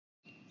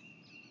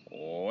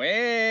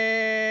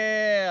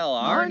Well,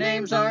 our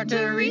names are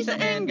Teresa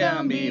and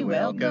Gumby.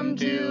 Welcome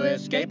to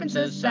Escaping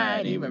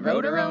Society. We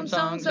wrote our own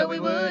songs so we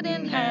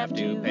wouldn't have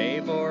to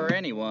pay for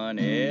anyone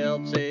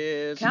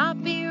else's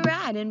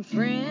copyright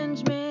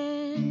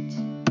infringement.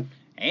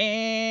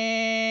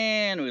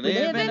 And we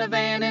live in a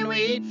van and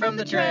we eat from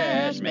the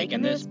trash,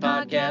 making this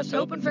podcast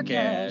hoping for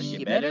cash.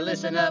 You better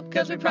listen up,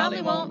 cause we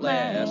probably won't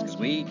last, cause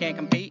we can't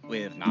compete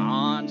with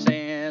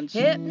nonsense.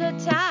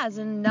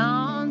 Hypnotizing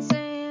nonsense.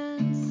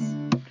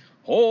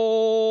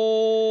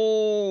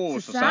 Oh,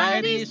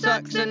 society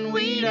sucks and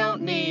we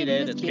don't need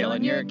it. It's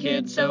killing your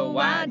kids, so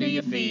why do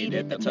you feed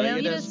it? They'll tell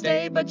you to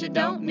stay, but you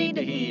don't need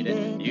to heed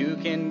it. You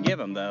can give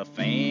them the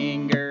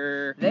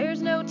finger.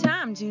 There's no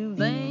time to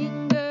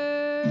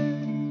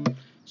linger.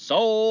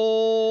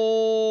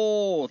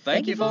 So,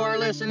 thank you for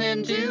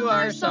listening to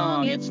our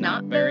song. It's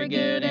not very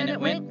good and it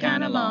went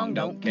kinda long.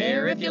 Don't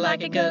care if you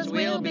like it, cause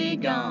we'll be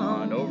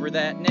gone over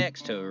that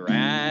next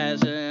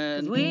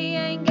horizon. Cause we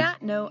ain't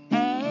got no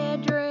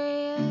address.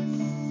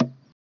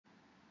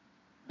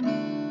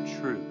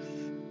 Truth.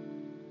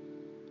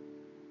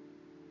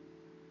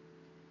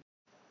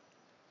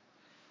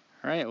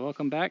 Alright,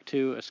 welcome back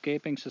to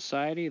Escaping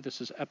Society.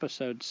 This is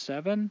episode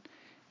 7.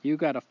 You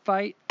gotta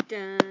fight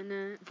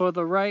for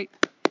the right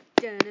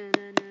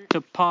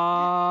to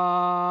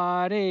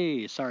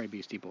party. Sorry,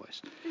 Beastie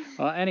Boys.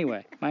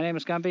 Anyway, my name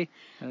is Gumby,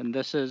 and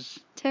this is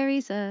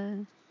Teresa.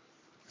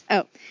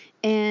 Oh,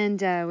 and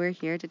we're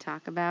here to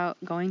talk about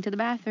going to the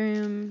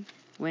bathroom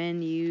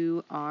when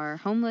you are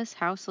homeless,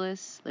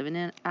 houseless,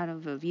 living out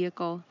of a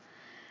vehicle.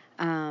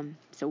 So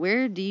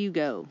where do you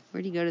go?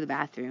 Where do you go to the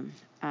bathroom?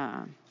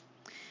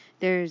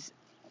 There's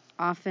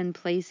often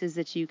places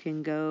that you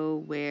can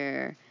go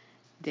where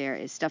there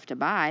is stuff to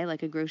buy,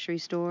 like a grocery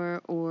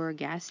store or a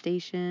gas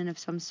station of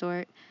some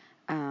sort.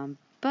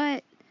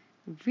 But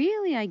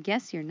really, I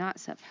guess you're not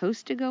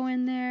supposed to go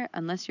in there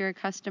unless you're a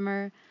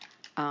customer.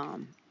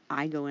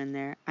 I go in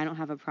there. I don't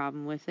have a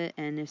problem with it.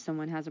 And if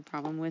someone has a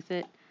problem with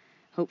it,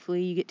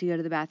 hopefully you get to go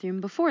to the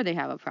bathroom before they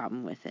have a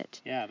problem with it.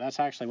 Yeah, that's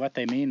actually what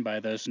they mean by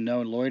those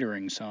no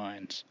loitering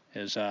signs,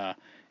 is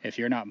if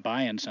you're not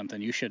buying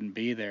something, you shouldn't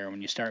be there.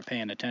 When you start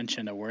paying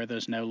attention to where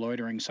those no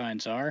loitering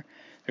signs are,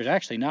 there's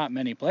actually not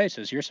many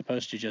places you're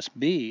supposed to just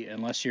be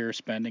unless you're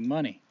spending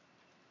money.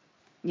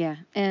 Yeah,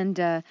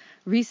 and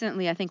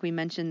recently, I think we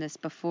mentioned this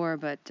before,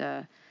 but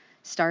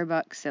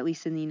Starbucks, at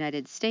least in the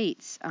United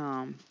States,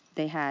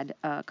 they had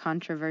a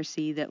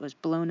controversy that was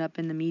blown up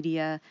in the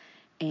media,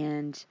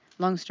 and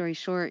long story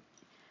short,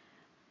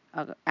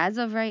 as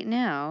of right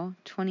now,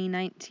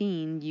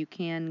 2019, you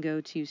can go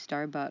to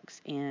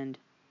Starbucks and,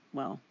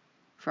 well,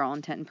 for all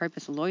intent and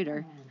purpose,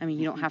 loiter. I mean,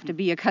 you don't have to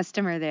be a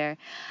customer there.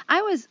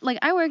 I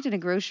worked in a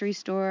grocery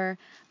store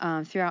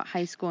throughout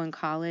high school and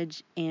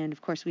college, and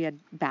of course we had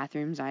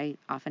bathrooms. I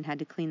often had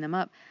to clean them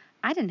up.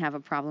 I didn't have a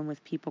problem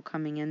with people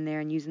coming in there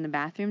and using the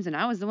bathrooms, and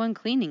I was the one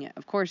cleaning it.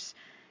 Of course,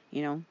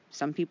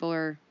 some people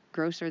are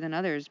grosser than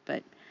others,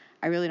 but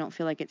I really don't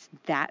feel like it's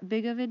that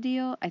big of a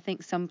deal. I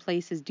think some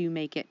places do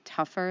make it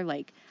tougher.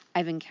 Like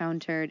I've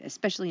encountered,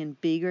 especially in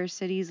bigger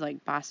cities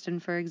like Boston,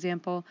 for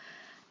example,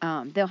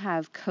 they'll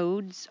have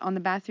codes on the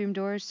bathroom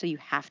doors, so you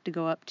have to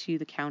go up to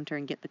the counter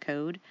and get the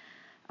code.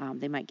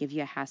 They might give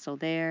you a hassle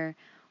there,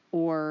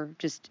 or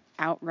just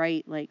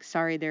outright like,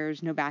 sorry,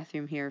 there's no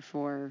bathroom here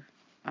for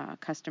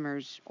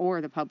customers or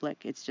the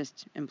public. It's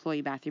just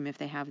employee bathroom if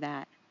they have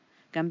that.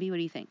 Gumby, what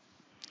do you think?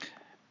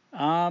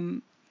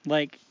 I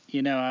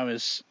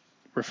was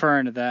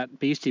referring to that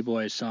Beastie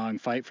Boys song,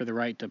 Fight for the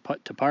Right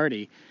to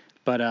Party,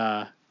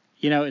 but,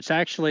 it's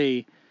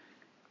actually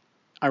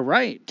a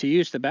right to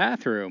use the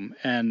bathroom,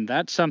 and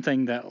that's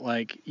something that,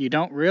 you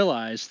don't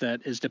realize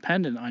that is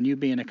dependent on you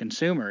being a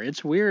consumer.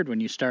 It's weird when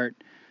you start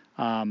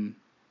kind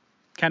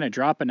of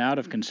dropping out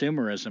of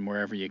consumerism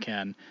wherever you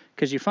can,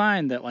 because you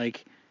find that,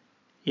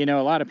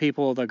 a lot of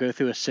people, they'll go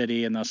through a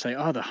city and they'll say,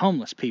 oh, the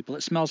homeless people,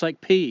 it smells like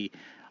pee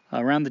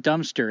around the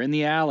dumpster in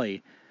the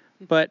alley.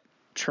 But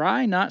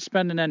try not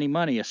spending any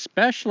money,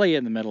 especially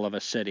in the middle of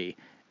a city,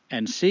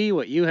 and see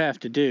what you have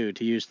to do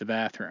to use the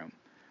bathroom.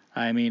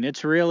 I mean,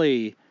 it's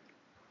really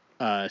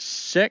a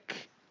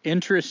sick,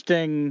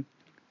 interesting,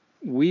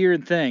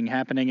 weird thing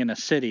happening in a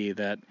city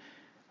that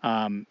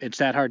it's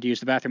that hard to use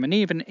the bathroom. And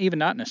even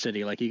not in a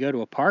city, like you go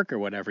to a park or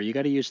whatever, you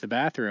got to use the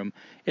bathroom.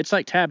 It's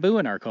like taboo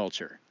in our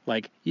culture.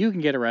 Like you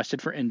can get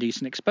arrested for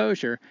indecent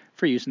exposure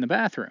for using the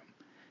bathroom.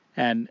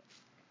 And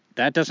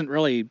that doesn't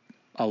really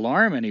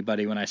alarm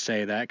anybody when I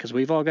say that, because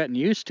we've all gotten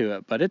used to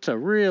it. But it's a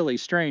really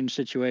strange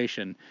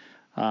situation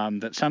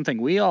that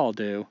something we all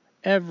do,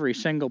 every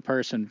single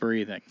person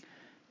breathing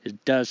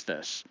does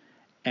this.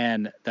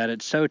 And that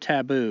it's so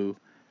taboo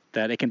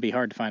that it can be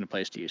hard to find a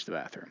place to use the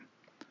bathroom.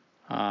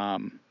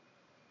 And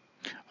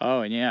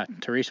yeah,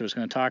 Teresa was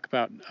going to talk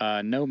about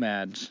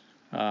nomads.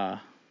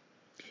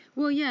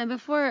 Well, yeah,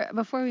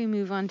 before we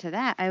move on to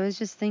that, I was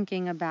just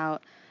thinking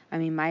about,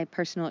 my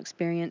personal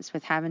experience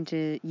with having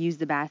to use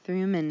the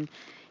bathroom, and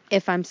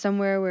if I'm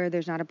somewhere where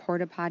there's not a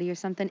porta potty or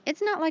something,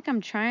 it's not like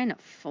I'm trying to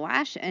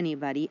flash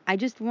anybody. I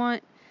just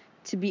want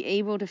to be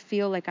able to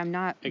feel like I'm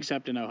not.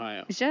 Except in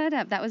Ohio. Shut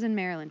up. That was in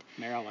Maryland.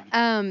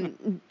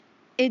 Maryland.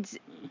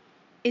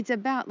 It's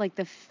about like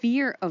the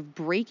fear of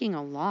breaking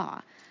a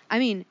law. I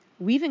mean,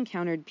 we've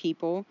encountered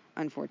people,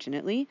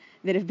 unfortunately,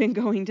 that have been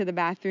going to the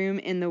bathroom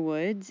in the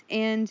woods.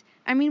 And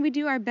I mean, we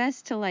do our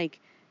best to like,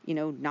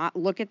 not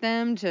look at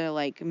them, to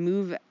like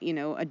move,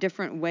 a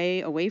different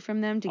way away from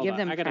them, to Hold give on,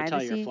 them I gotta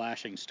privacy. tell your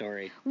flashing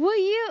story. Will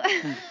you?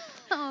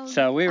 Oh,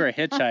 So we were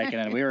hitchhiking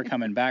and we were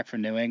coming back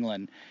from New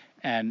England,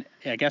 and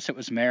I guess it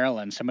was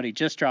Maryland. Somebody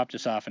just dropped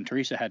us off, and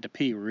Teresa had to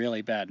pee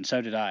really bad, and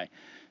so did I.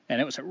 And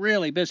it was a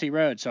really busy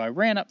road, so I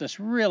ran up this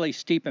really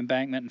steep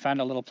embankment and found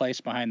a little place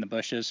behind the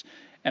bushes,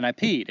 and I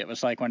peed. It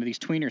was like one of these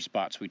tweener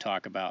spots we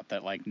talk about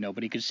that like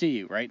nobody could see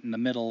you, right in the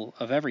middle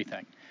of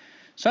everything.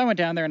 So I went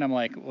down there and I'm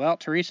like, well,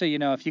 Teresa,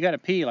 if you got to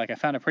pee, like I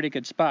found a pretty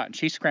good spot. And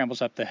she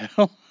scrambles up the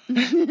hill.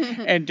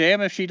 And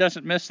damn if she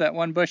doesn't miss that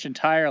one bush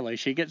entirely.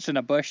 She gets in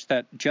a bush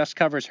that just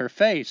covers her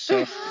face.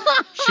 So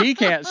she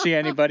can't see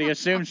anybody,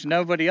 assumes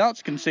nobody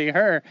else can see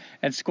her,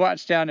 and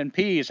squats down and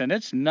pees. And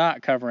it's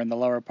not covering the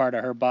lower part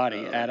of her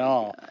body at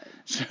all. God.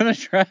 So the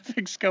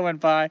traffic's going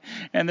by,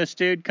 and this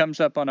dude comes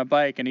up on a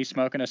bike, and he's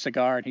smoking a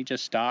cigar, and he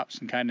just stops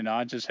and kind of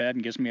nods his head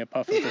and gives me a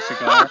puff of the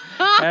cigar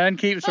and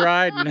keeps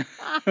riding.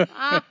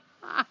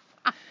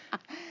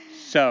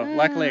 So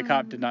luckily a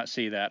cop did not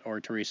see that,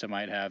 or Teresa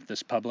might have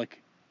this public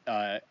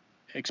indecent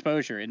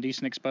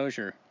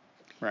exposure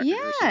record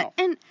herself.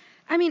 And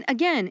I mean,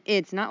 again,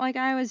 it's not like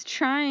I was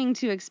trying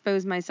to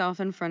expose myself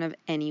in front of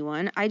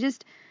anyone. I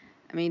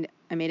made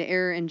an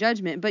error in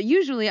judgment, but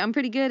usually I'm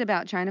pretty good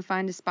about trying to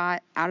find a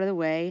spot out of the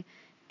way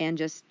and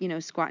just,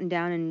 squatting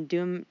down and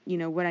doing,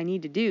 what I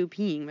need to do,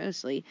 peeing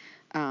mostly,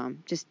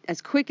 just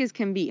as quick as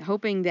can be,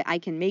 hoping that I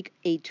can make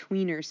a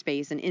tweener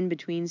space, an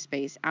in-between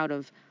space out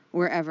of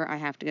wherever I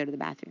have to go to the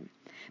bathroom.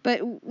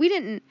 But we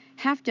didn't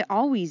have to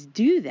always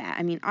do that.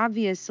 I mean,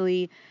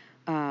 obviously,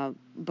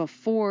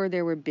 before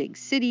there were big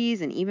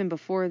cities and even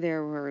before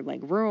there were like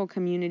rural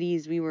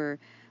communities, we were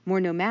more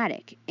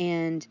nomadic.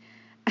 And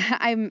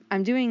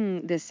I'm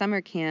doing this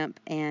summer camp,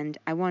 and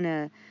I want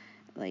to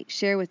like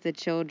share with the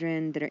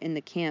children that are in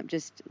the camp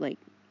just like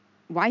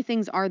why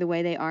things are the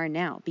way they are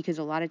now, because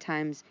a lot of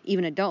times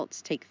even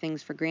adults take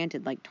things for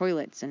granted, like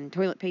toilets and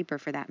toilet paper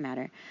for that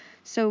matter.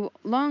 So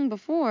long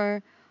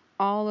before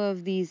all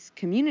of these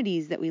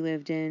communities that we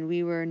lived in,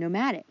 we were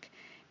nomadic,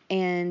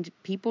 and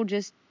people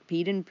just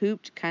peed and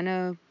pooped kind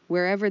of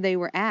wherever they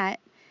were at,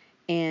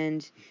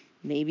 and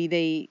maybe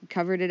they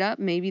covered it up,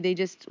 maybe they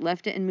just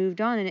left it and moved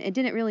on, and it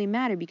didn't really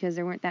matter because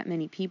there weren't that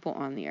many people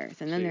on the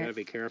earth. And so then you gotta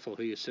be careful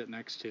who you sit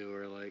next to,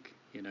 or like,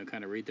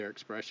 kind of read their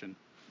expression,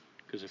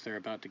 because if they're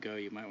about to go,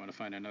 you might want to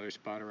find another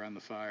spot around the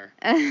fire.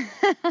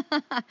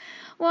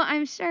 Well,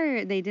 I'm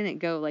sure they didn't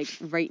go like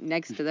right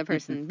next to the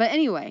person, but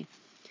anyway.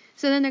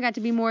 So then there got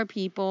to be more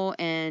people,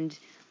 and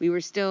we were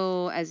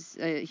still, as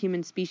a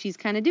human species,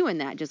 kind of doing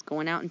that, just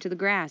going out into the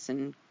grass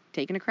and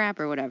taking a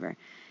crap or whatever.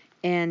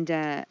 And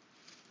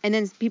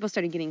then people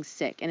started getting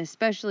sick, and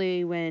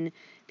especially when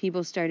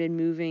people started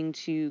moving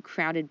to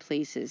crowded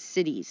places,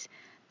 cities,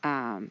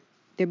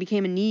 there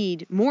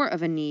became more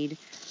of a need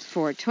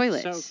for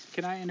toilets. So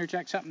can I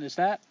interject something? Is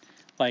that,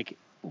 like,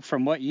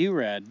 from what you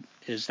read,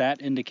 is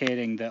that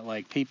indicating that,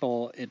 like,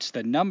 people, it's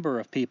the number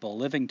of people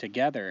living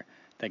together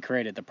that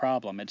created the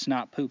problem? It's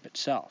not poop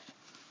itself.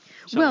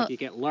 So well, like you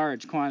get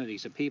large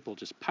quantities of people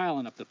just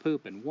piling up the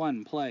poop in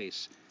one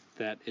place,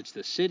 that it's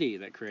the city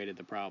that created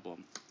the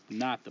problem,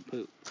 not the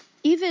poop.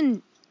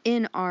 Even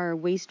in our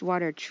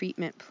wastewater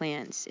treatment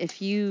plants,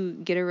 if you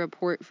get a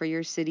report for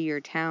your city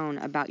or town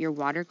about your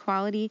water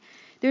quality,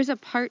 there's a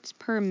parts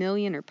per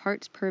million or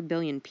parts per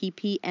billion,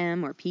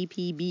 ppm or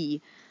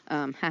ppb,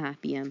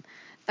 BM,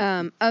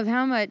 of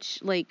how much,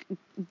 like,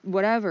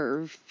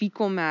 whatever,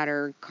 fecal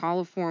matter,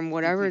 coliform,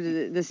 whatever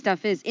the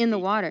stuff is in the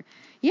water.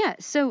 Yeah,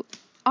 so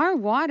our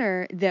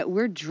water that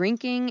we're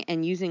drinking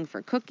and using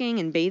for cooking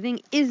and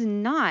bathing is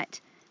not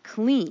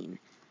clean.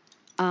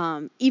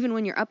 Even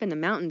when you're up in the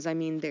mountains, I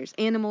mean, there's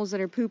animals that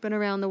are pooping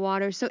around the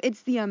water. So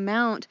it's the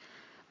amount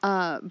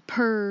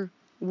per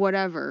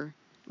whatever,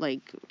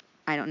 like,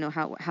 I don't know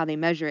how they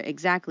measure it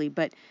exactly,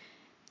 but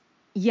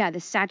yeah, the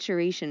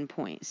saturation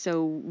point.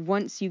 So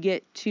once you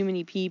get too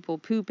many people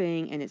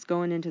pooping and it's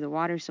going into the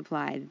water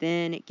supply,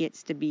 then it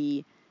gets to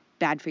be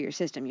bad for your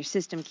system. Your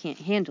system can't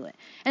handle it.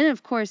 And then,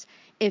 of course,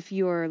 if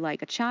you're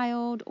like a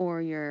child,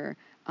 or you're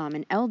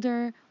an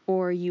elder,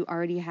 or you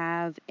already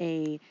have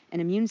an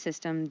immune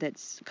system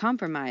that's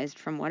compromised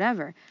from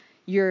whatever,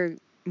 you're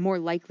more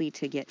likely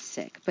to get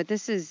sick. But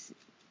this is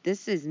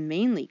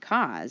mainly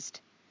caused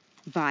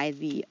by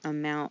the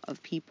amount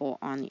of people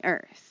on the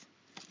earth.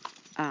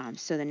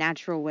 So the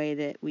natural way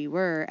that we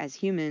were as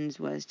humans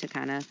was to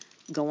kind of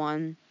go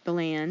on the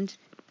land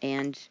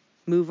and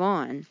move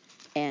on,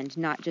 and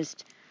not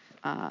just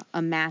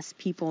amass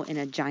people in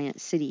a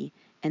giant city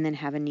and then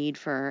have a need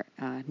for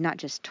not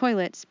just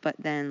toilets, but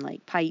then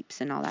like pipes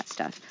and all that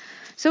stuff.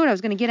 So what I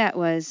was going to get at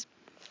was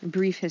a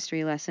brief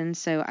history lesson.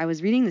 So I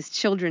was reading this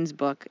children's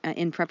book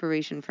in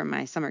preparation for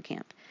my summer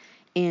camp.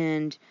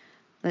 And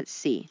let's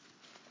see.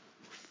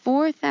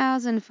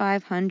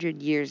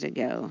 4,500 years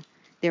ago,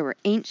 there were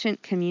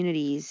ancient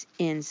communities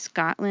in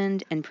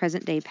Scotland and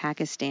present-day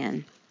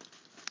Pakistan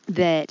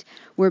that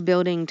were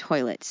building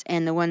toilets,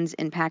 and the ones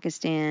in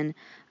Pakistan,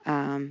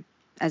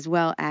 as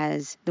well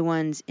as the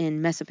ones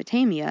in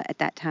Mesopotamia at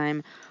that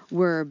time,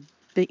 were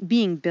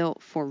being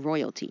built for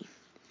royalty.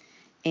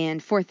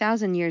 And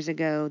 4,000 years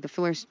ago, the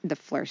first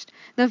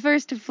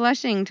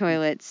flushing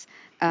toilets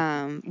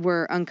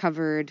were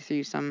uncovered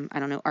through some,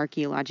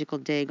 archaeological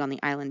dig on the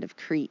island of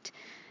Crete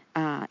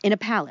in a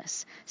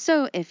palace.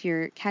 So if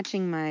you're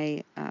catching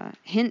my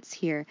hints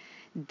here,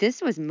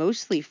 this was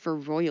mostly for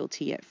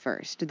royalty at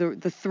first.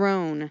 The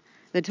throne,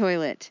 the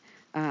toilet,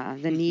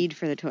 the need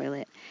for the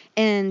toilet.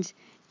 And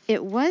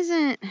it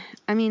wasn't,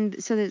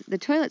 so the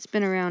toilet's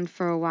been around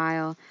for a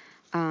while.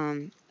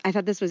 I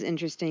thought this was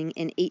interesting.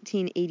 In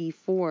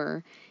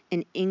 1884,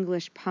 an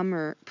English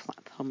plumber,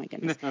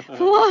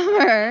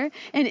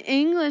 an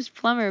English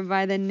plumber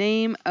by the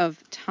name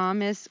of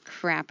Thomas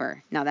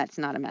Crapper. Now that's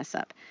not a mess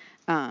up.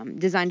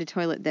 Designed a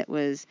toilet that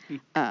was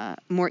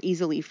more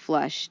easily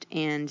flushed,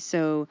 and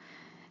so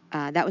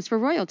that was for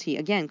royalty.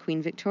 Again,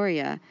 Queen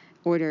Victoria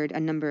ordered a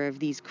number of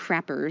these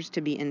crappers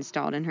to be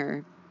installed in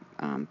her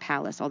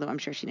palace, although I'm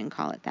sure she didn't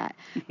call it that.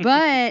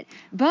 But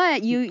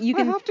you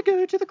can. I have to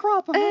go to the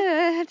crop. I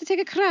have to take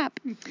a crap.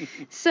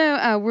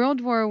 So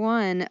World War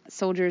I,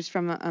 soldiers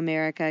from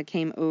America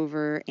came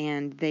over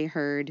and they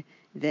heard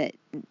that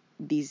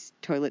these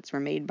toilets were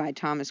made by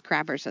Thomas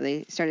Crapper, so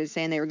they started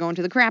saying they were going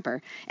to the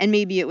crapper. And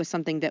maybe it was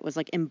something that was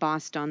like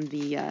embossed on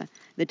the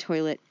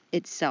toilet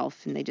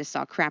itself, and they just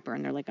saw crapper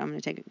and they're like, I'm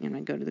going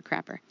to go to the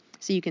crapper.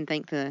 So you can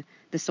thank the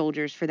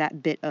soldiers for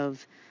that bit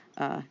of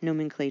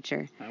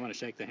nomenclature. I want to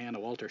shake the hand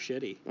of Walter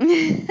Shitty.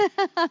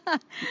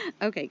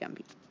 Okay,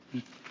 Gumby.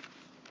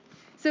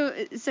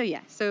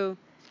 So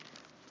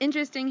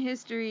interesting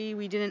history.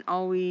 We didn't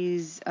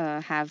always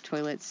have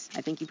toilets.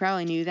 I think you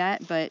probably knew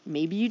that, but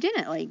maybe you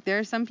didn't. Like, there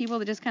are some people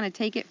that just kind of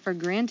take it for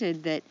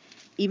granted that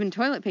even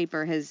toilet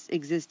paper has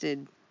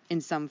existed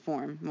in some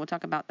form. We'll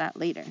talk about that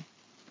later.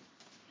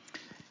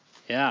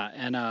 Yeah,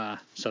 and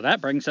so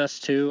that brings us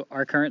to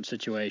our current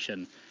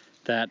situation,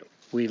 that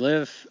we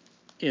live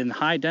in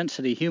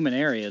high-density human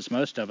areas,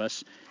 most of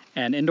us,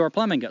 and indoor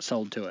plumbing got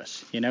sold to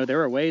us. You know, there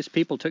were ways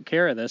people took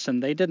care of this,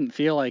 and they didn't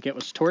feel like it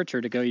was torture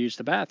to go use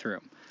the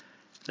bathroom.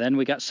 Then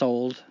we got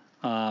sold,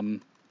 a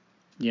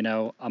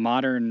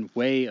modern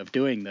way of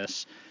doing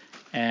this,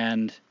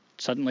 and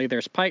suddenly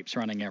there's pipes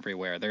running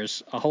everywhere.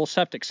 There's a whole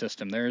septic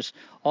system. There's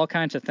all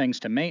kinds of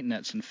things to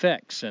maintenance and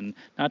fix, and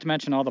not to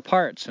mention all the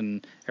parts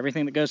and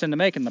everything that goes into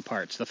making the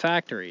parts, the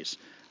factories,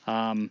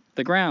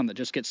 the ground that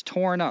just gets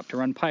torn up to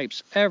run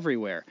pipes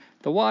everywhere,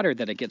 the water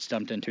that it gets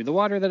dumped into, the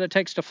water that it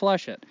takes to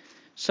flush it.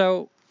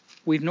 So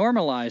we've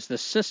normalized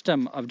this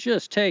system of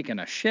just taking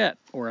a shit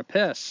or a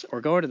piss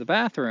or going to the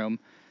bathroom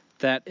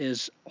that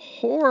is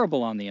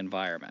horrible on the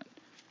environment.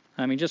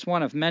 I mean, just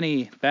one of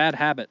many bad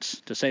habits,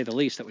 to say the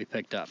least, that we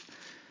picked up.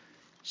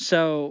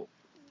 So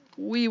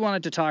we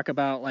wanted to talk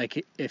about,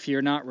 like, if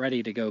you're not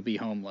ready to go be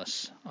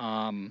homeless,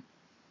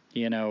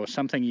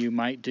 something you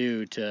might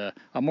do to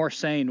a more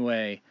sane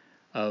way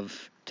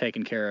of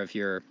taking care of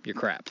your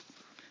crap.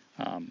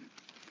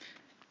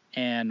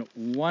 And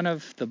one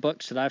of the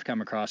books that I've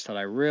come across that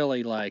I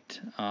really liked,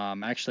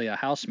 actually a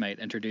housemate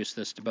introduced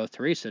this to both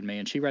Teresa and me,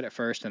 and she read it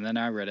first, and then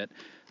I read it,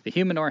 The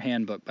Humanure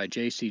Handbook by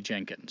J.C.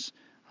 Jenkins.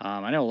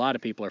 I know a lot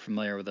of people are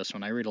familiar with this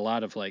one. I read a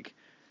lot of, like,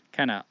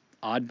 kind of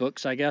odd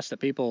books, I guess,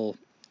 that people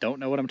don't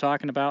know what I'm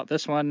talking about.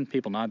 This one,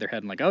 people nod their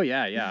head and like, oh,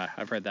 yeah,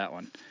 I've read that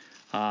one.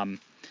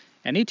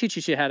 And he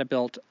teaches you how to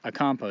build a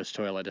compost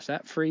toilet. Is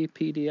that free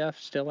PDF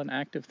still an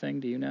active thing?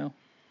 Do you know?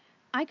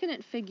 I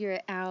couldn't figure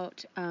it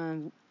out.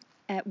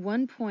 At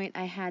one point,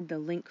 I had the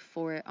link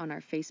for it on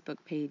our Facebook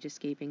page,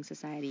 Escaping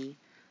Society,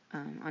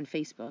 on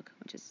Facebook,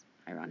 which is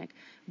ironic.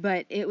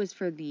 But it was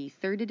for the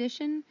 3rd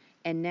edition,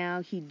 and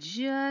now he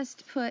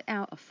just put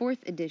out a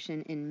 4th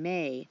edition in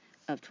May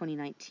of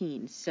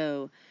 2019.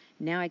 So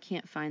now I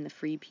can't find the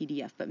free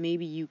PDF, but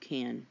maybe you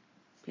can,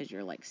 because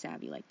you're like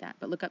savvy like that.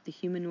 But look up the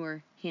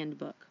Humanure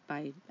Handbook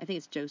by, I think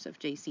it's Joseph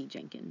J.C.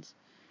 Jenkins.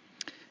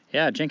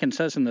 Yeah, Jenkins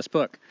says in this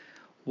book,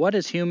 what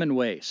is human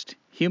waste?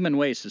 Human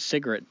waste is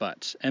cigarette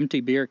butts, empty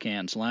beer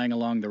cans lying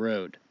along the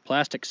road,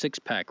 plastic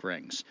six-pack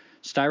rings,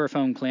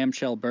 styrofoam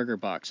clamshell burger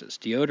boxes,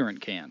 deodorant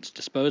cans,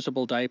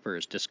 disposable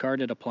diapers,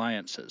 discarded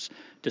appliances,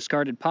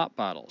 discarded pop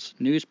bottles,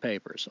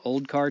 newspapers,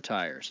 old car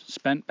tires,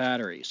 spent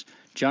batteries,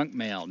 junk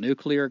mail,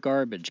 nuclear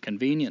garbage,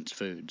 convenience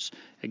foods,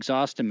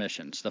 exhaust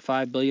emissions, the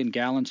 5 billion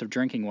gallons of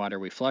drinking water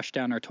we flush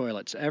down our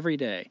toilets every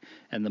day,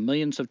 and the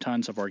millions of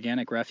tons of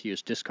organic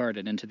refuse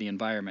discarded into the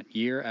environment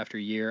year after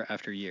year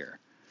after year.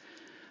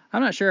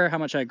 I'm not sure how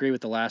much I agree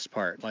with the last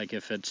part, like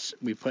if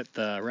we put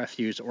the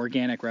refuse,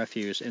 organic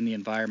refuse, in the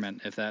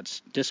environment, if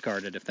that's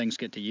discarded, if things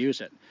get to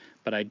use it.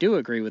 But I do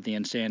agree with the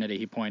insanity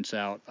he points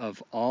out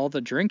of all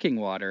the drinking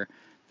water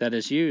that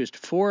is used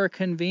for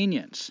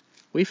convenience.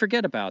 We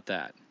forget about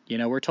that. You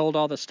know, we're told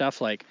all the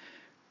stuff like,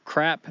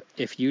 crap,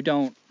 if you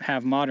don't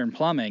have modern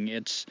plumbing,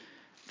 it's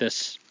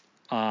this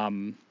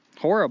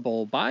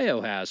horrible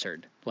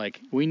biohazard.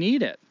 Like, we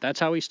need it. That's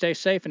how we stay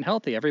safe and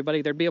healthy.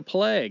 Everybody, there'd be a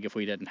plague if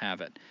we didn't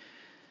have it.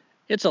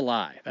 It's a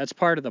lie. That's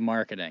part of the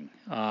marketing.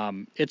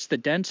 It's the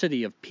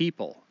density of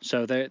people.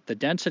 So the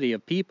density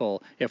of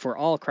people, if we're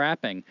all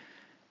crapping,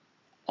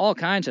 all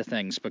kinds of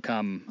things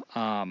become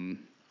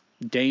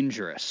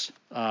dangerous.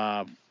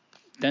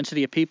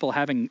 Density of people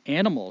having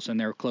animals in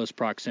their close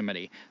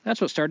proximity.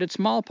 That's what started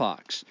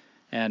smallpox.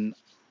 And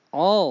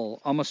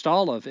almost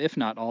all of, if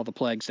not all, the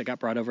plagues that got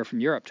brought over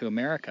from Europe to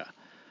America.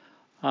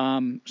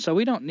 So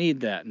we don't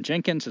need that. And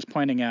Jenkins is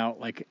pointing out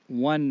like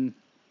one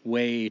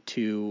way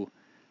to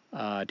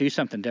do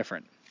something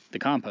different, the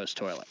compost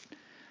toilet.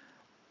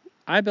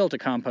 I built a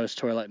compost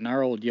toilet in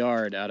our old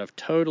yard out of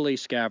totally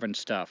scavenged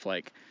stuff,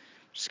 like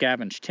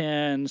scavenged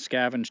tin,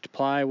 scavenged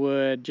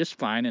plywood, just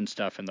finding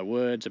stuff in the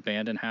woods,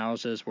 abandoned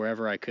houses,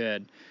 wherever I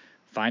could.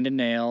 Finding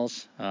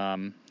nails.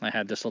 I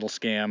had this little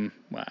scam.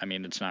 Well, I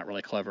mean, it's not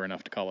really clever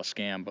enough to call a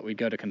scam, but we'd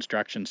go to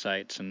construction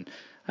sites, and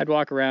I'd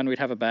walk around, we'd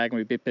have a bag, and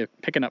we'd be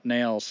picking up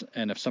nails,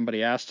 and if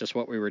somebody asked us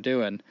what we were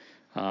doing,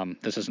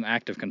 this is an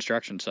active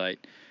construction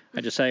site,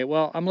 I'd just say,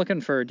 well, I'm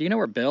looking for, do you know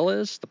where Bill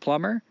is, the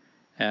plumber?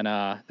 And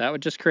that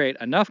would just create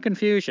enough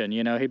confusion.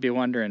 You know, he'd be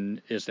wondering,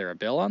 is there a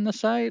Bill on the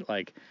site?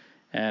 Like,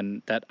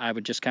 and that I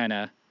would just kind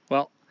of,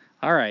 well,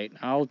 all right,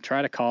 I'll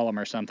try to call him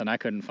or something. I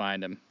couldn't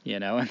find him, you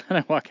know, and then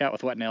I walk out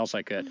with what nails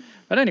I could.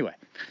 But anyway,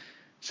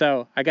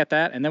 so I got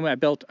that, and then I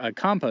built a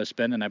compost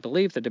bin, and I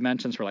believe the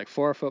dimensions were like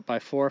 4 foot by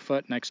 4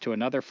 foot next to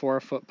another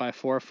 4 foot by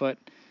 4 foot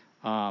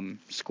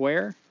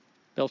square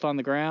built on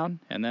the ground,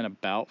 and then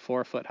about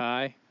 4 foot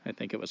high. I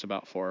think it was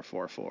about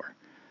 444.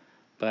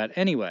 But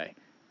anyway,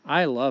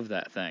 I love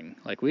that thing.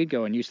 Like, we'd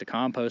go and use the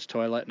compost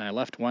toilet, and I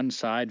left one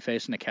side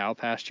facing a cow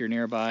pasture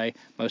nearby,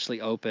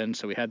 mostly open,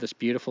 so we had this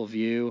beautiful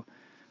view.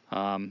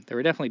 There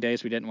were definitely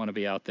days we didn't want to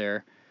be out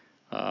there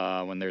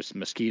when there's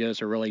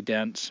mosquitoes are really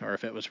dense or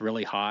if it was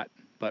really hot,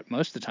 but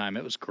most of the time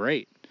it was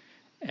great.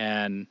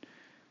 And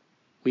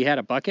we had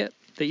a bucket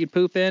that you'd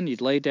poop in.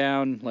 You'd lay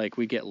down, like,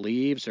 we'd get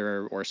leaves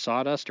or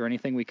sawdust or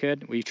anything we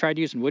could. We tried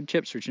using wood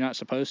chips, which you're not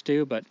supposed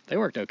to, but they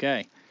worked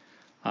okay.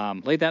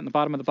 Laid that in the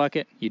bottom of the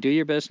bucket. You do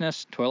your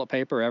business, toilet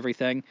paper,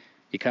 everything.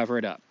 You cover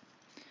it up.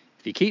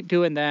 If you keep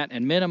doing that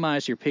and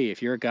minimize your pee,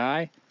 if you're a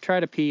guy,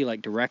 try to pee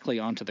like directly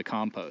onto the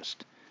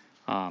compost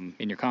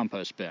in your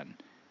compost bin.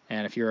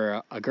 And if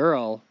you're a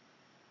girl,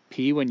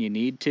 pee when you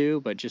need to,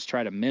 but just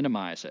try to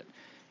minimize it.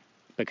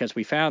 Because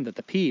we found that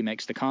the pee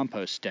makes the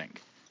compost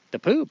stink. The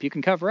poop you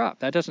can cover up.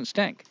 That doesn't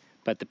stink.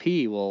 But the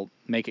pee will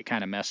make it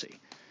kind of messy.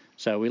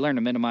 So we learned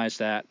to minimize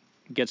that.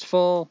 It gets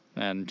full,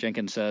 and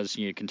Jenkins says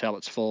you can tell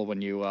it's full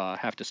when you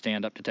have to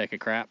stand up to take a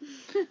crap.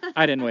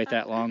 I didn't wait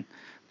that long.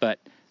 But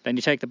then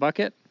you take the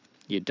bucket,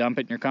 you dump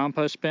it in your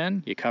compost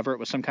bin, you cover it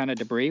with some kind of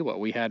debris. What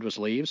we had was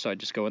leaves, so I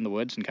just go in the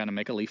woods and kind of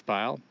make a leaf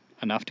pile,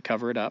 enough to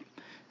cover it up,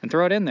 and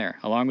throw it in there,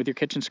 along with your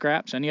kitchen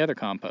scraps, any other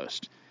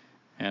compost.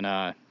 And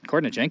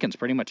according to Jenkins,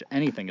 pretty much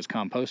anything is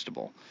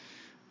compostable.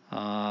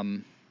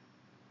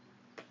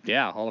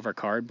 Yeah, all of our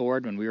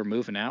cardboard, when we were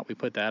moving out, we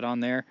put that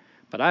on there.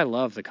 But I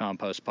love the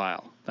compost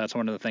pile. That's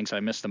one of the things I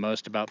miss the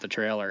most about the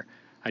trailer.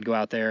 I'd go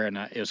out there, and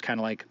it was kind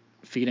of like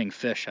feeding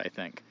fish, I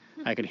think.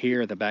 I could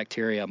hear the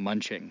bacteria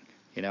munching.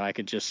 You know, I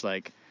could just,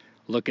 like,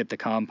 look at the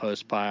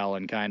compost pile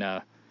and kind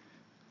of,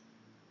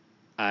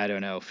 I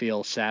don't know,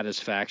 feel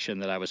satisfaction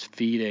that I was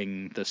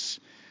feeding this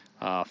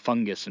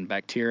fungus and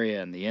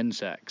bacteria and the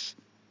insects.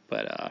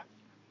 But,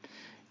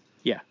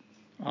 yeah.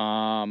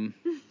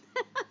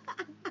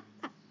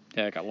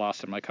 Yeah, I got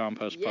lost in my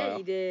compost pile. Yeah,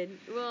 you did.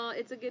 Well,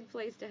 it's a good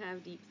place to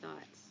have deep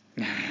thoughts.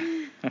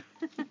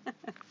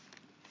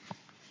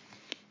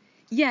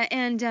 Yeah,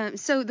 and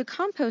so the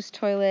compost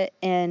toilet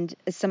and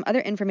some other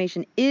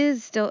information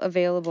is still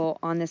available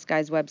on this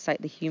guy's website,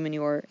 the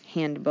Humanure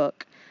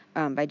Handbook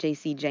by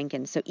J.C.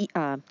 Jenkins. So,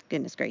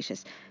 goodness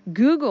gracious,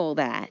 Google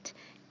that,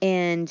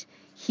 and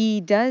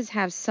he does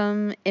have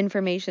some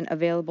information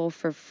available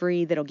for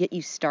free that'll get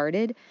you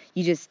started.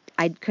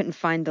 I couldn't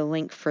find the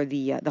link for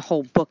the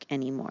whole book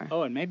anymore.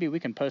 Oh, and maybe we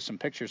can post some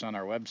pictures on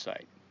our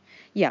website.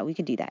 Yeah, we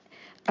could do that.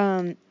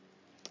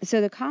 So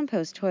the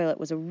compost toilet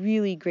was a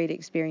really great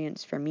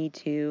experience for me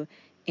too.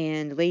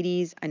 And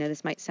ladies, I know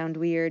this might sound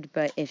weird,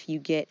 but if you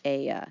get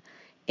a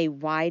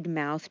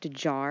wide-mouthed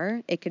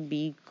jar, it could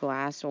be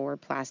glass or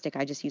plastic.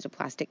 I just use a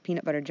plastic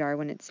peanut butter jar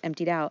when it's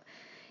emptied out.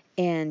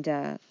 And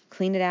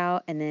clean it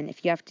out. And then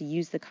if you have to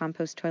use the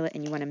compost toilet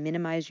and you want to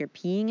minimize your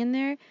peeing in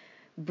there,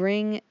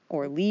 bring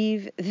or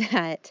leave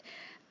that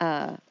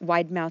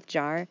wide-mouthed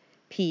jar,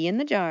 pee in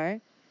the jar,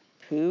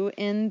 poo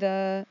in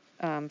the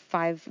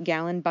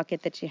 5-gallon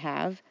bucket that you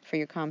have for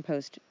your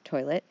compost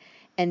toilet,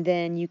 and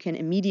then you can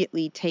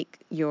immediately take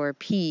your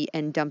pee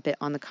and dump it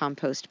on the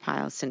compost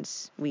pile,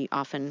 since we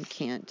often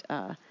can't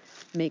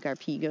make our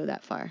pee go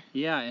that far.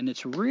 Yeah, and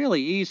it's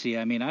really easy.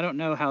 I mean, I don't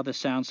know how this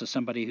sounds to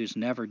somebody who's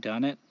never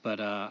done it, but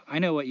I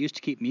know what used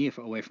to keep me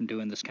away from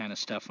doing this kind of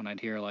stuff when I'd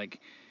hear, like,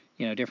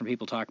 you know, different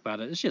people talk about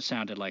it. It just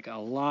sounded like a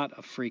lot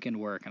of freaking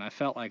work, and I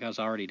felt like I was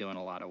already doing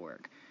a lot of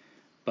work.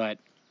 But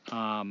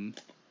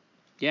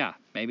yeah,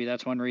 maybe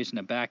that's one reason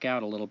to back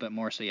out a little bit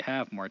more so you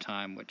have more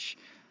time, which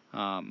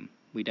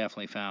we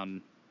definitely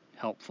found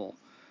helpful.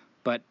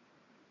 But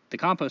the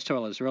compost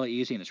toilet is really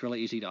easy, and it's really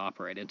easy to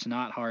operate. It's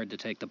not hard to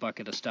take the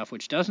bucket of stuff,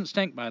 which doesn't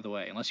stink, by the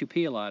way, unless you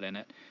pee a lot in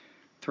it,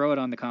 throw it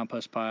on the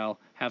compost pile,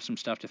 have some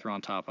stuff to throw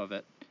on top of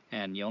it,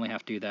 and you only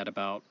have to do that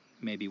about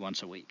maybe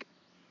once a week.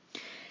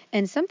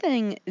 And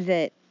something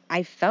that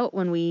I felt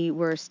when we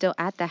were still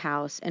at the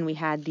house and we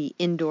had the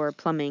indoor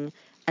plumbing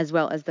as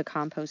well as the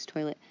compost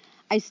toilet,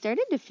 I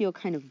started to feel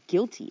kind of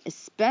guilty,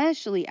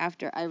 especially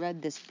after I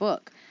read this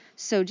book.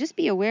 So just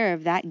be aware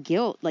of that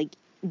guilt. Like,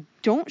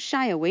 don't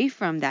shy away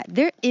from that.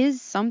 There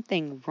is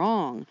something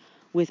wrong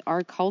with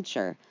our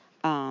culture,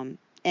 and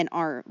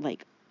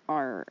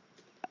our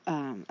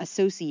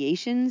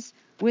associations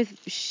with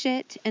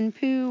shit and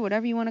poo,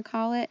 whatever you want to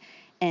call it,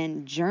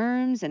 and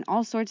germs and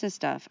all sorts of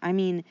stuff. I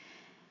mean,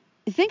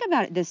 think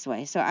about it this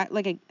way. So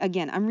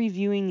I'm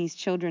reviewing these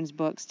children's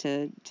books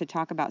to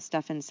talk about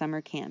stuff in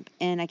summer camp,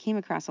 and I came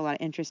across a lot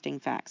of interesting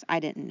facts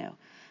I didn't know.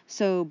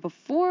 So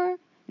before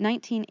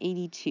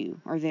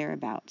 1982 or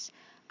thereabouts,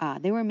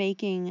 they were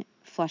making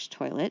flush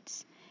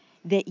toilets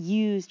that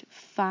used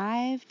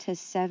 5 to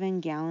 7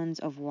 gallons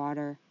of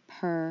water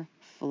per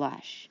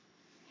flush.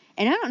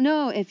 And I don't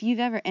know if you've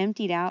ever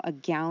emptied out a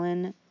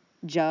gallon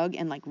jug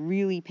and like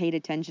really paid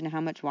attention to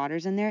how much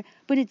water's in there,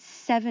 but it's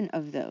 7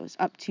 of those,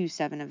 up to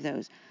 7 of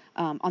those,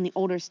 on the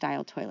older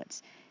style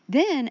toilets.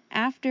 Then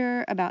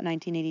after about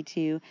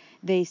 1982,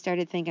 they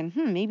started thinking,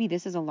 maybe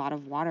this is a lot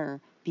of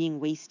water being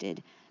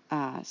wasted.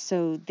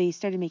 So they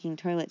started making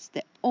toilets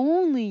that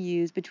only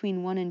use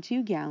between 1 and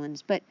 2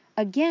 gallons. But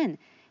again,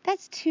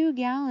 that's 2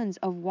 gallons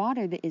of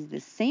water that is the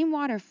same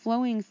water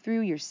flowing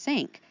through your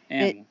sink.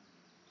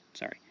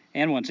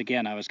 And once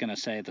again, I was going to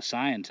say the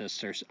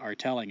scientists are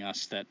telling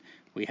us that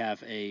we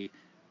have a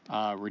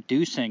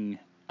reducing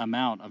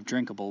amount of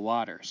drinkable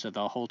water. So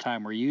the whole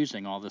time we're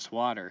using all this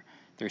water,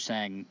 they're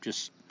saying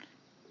just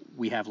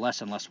we have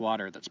less and less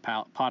water that's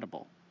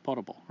potable,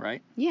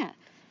 right? Yeah.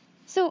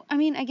 So, I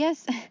mean, I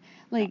guess,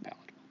 like,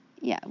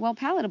 yeah, well,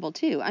 palatable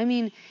too. I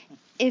mean,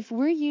 if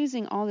we're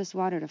using all this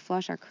water to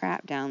flush our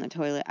crap down the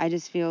toilet, I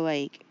just feel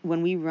like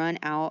when we run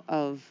out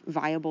of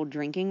viable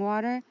drinking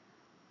water,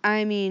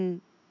 I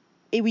mean,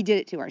 we did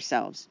it to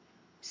ourselves.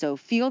 So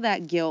feel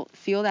that guilt,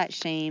 feel that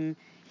shame,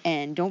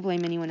 and don't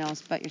blame anyone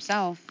else but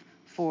yourself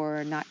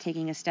for not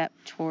taking a step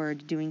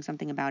toward doing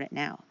something about it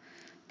now.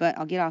 But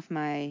I'll get off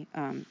my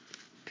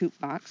poop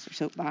box or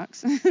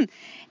soapbox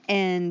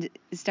and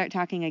start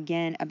talking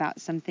again about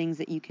some things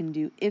that you can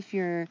do if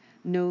you're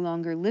no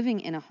longer living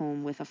in a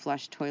home with a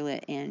flush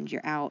toilet and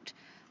you're out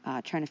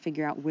trying to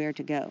figure out where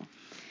to go.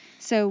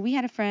 So we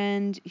had a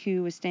friend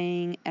who was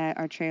staying at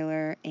our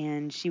trailer,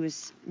 and she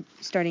was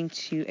starting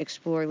to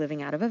explore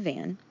living out of a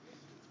van.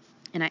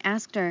 And I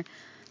asked her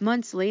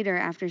months later,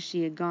 after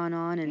she had gone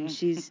on and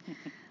she's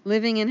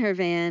living in her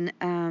van,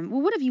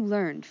 well, what have you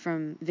learned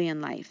from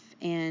van life?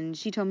 And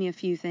she told me a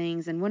few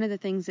things. And one of the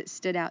things that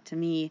stood out to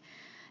me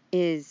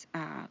is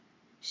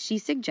she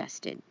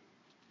suggested,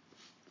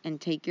 and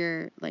take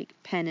your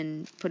pen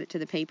and put it to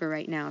the paper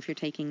right now if you're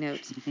taking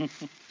notes.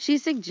 She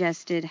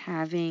suggested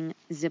having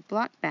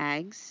Ziploc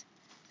bags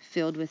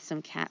filled with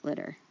some cat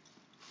litter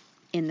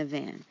in the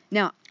van.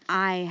 Now,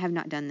 I have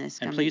not done this.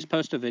 And please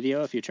post a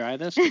video if you try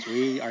this, because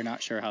we are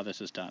not sure how this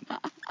is done.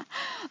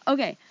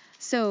 Okay,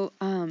 so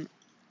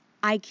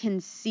I can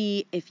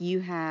see if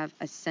you have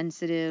a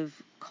sensitive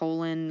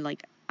colon,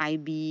 like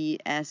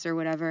IBS or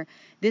whatever,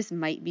 this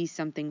might be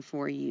something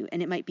for you.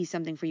 And it might be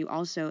something for you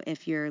also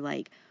if you're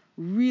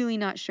really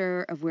not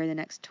sure of where the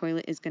next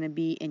toilet is going to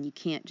be and you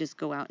can't just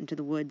go out into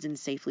the woods and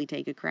safely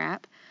take a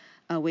crap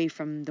away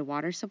from the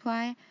water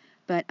supply.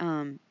 But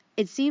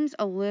it seems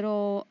a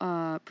little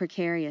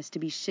precarious to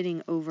be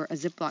shitting over a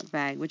Ziploc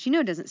bag, which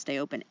doesn't stay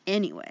open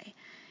anyway.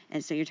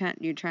 And so you're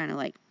trying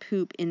to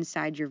poop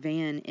inside your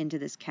van into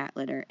this cat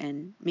litter,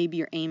 and maybe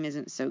your aim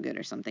isn't so good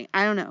or something.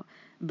 I don't know.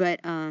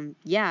 But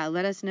yeah,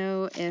 let us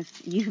know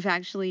if you've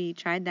actually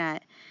tried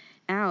that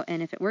out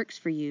and if it works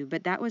for you.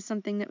 But that was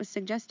something that was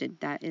suggested.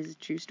 That is a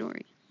true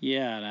story.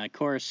 Yeah, and of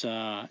course,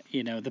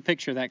 the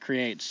picture that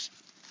creates,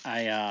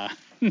 I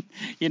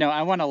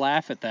want to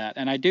laugh at that,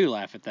 and I do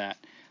laugh at that.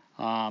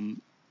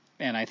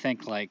 And I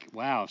think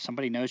wow, if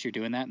somebody knows you're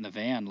doing that in the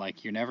van,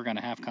 you're never going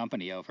to have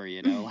company over,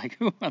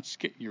 who wants to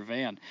get in your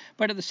van?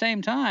 But at the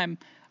same time,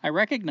 I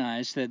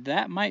recognize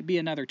that might be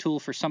another tool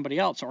for somebody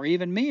else, or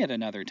even me at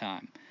another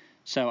time.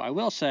 So I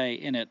will say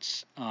in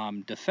its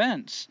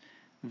defense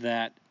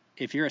that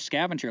if you're a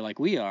scavenger like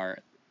we are,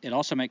 it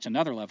also makes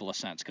another level of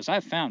sense, because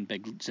I've found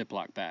big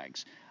Ziploc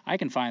bags. I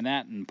can find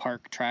that in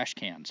park trash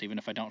cans, even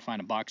if I don't find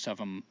a box of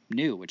them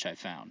new, which I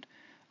found.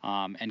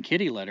 And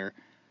kitty litter,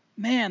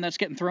 man, that's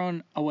getting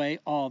thrown away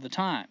all the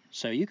time.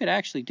 So you could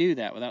actually do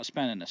that without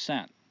spending a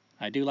cent.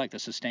 I do like the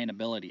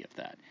sustainability of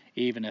that,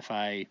 even if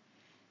I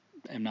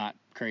am not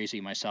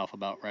crazy myself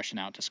about rushing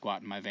out to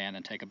squat in my van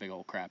and take a big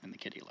old crap in the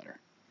kitty litter.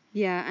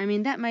 Yeah, I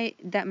mean, that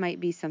might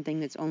be something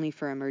that's only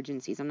for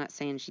emergencies. I'm not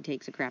saying she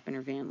takes a crap in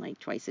her van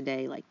twice a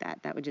day like that.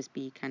 That would just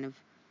be kind of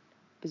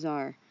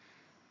bizarre.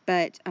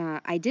 But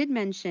I did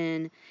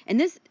mention, and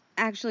this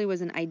actually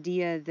was an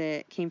idea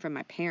that came from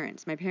my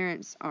parents. My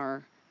parents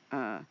are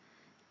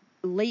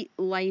late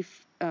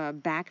life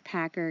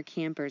backpacker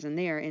campers, and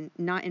they are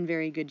not in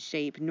very good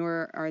shape,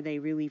 nor are they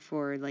really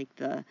for like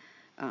the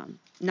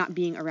not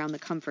being around the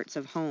comforts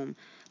of home.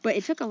 But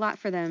it took a lot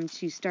for them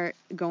to start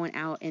going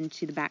out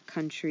into the back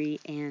country,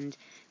 and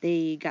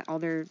they got all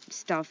their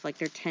stuff, like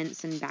their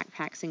tents and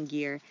backpacks and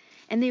gear,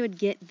 and they would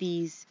get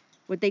these,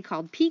 what they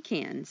called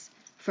pecans,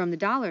 from the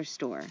dollar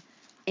store.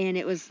 And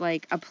it was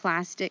like a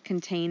plastic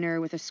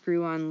container with a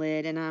screw-on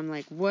lid, and I'm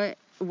like, what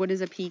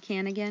is a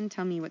pecan again?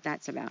 Tell me what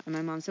that's about. And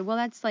my mom said, well,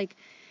 that's like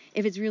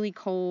if it's really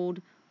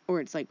cold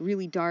or it's like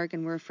really dark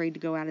and we're afraid to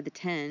go out of the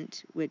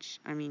tent, which,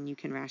 I mean, you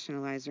can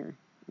rationalize or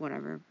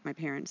whatever, my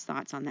parents'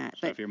 thoughts on that.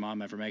 So but if your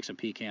mom ever makes a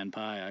pecan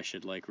pie, I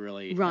should like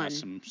really run, ask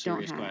some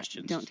serious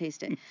questions. Don't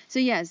taste it. So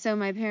yeah, so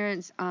my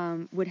parents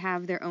would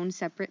have their own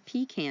separate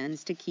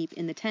pecans to keep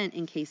in the tent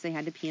in case they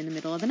had to pee in the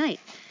middle of the night.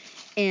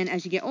 And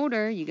as you get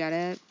older, you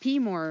gotta pee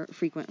more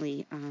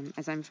frequently,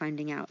 as I'm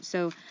finding out.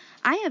 So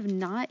I have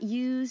not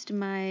used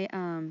my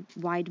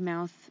wide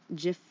mouth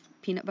Jif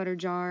peanut butter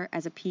jar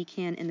as a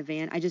pecan in the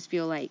van. I just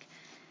feel like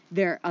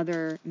there are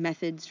other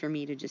methods for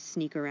me to just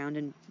sneak around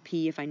and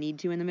pee if I need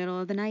to in the middle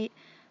of the night.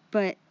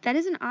 But that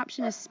is an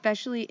option,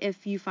 especially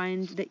if you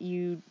find that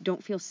you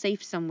don't feel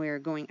safe somewhere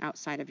going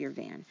outside of your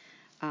van.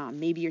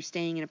 Maybe you're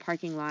staying in a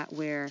parking lot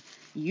where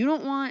you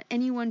don't want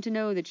anyone to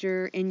know that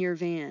you're in your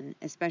van,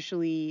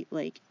 especially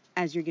like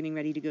as you're getting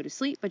ready to go to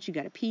sleep, but you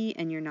got to pee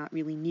and you're not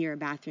really near a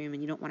bathroom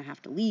and you don't want to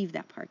have to leave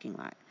that parking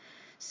lot.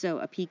 So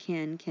a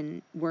pecan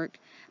can work.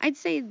 I'd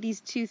say these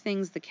two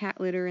things, the cat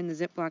litter and the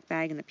Ziploc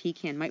bag and the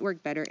pecan, might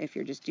work better if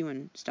you're just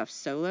doing stuff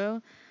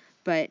solo.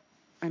 But,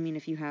 I mean,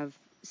 if you have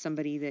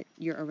somebody that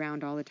you're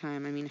around all the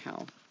time, I mean,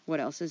 hell, what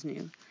else is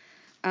new?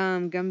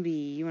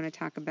 Gumby, you want to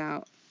talk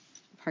about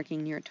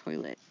parking near a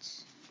toilet?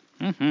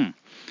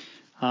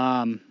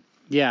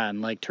 Yeah,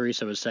 and like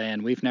Teresa was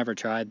saying, we've never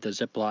tried the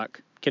Ziploc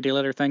kitty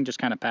litter thing, just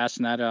kind of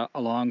passing that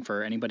along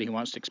for anybody who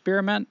wants to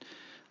experiment.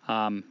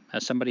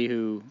 As somebody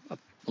who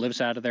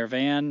lives out of their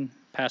van,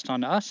 passed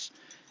on to us.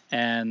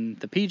 And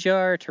the pea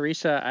jar,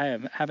 Teresa, I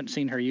haven't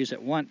seen her use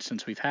it once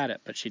since we've had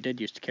it, but she did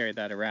used to carry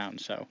that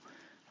around. So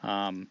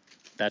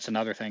that's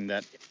another thing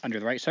that, under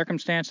the right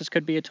circumstances,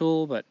 could be a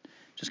tool, but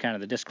just kind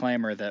of the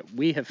disclaimer that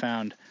we have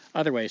found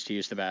other ways to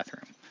use the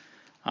bathroom.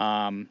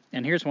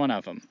 And here's one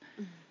of them.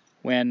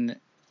 When,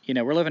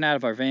 we're living out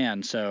of our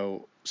van,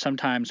 so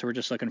sometimes we're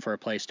just looking for a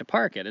place to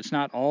park it. It's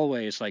not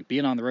always like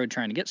being on the road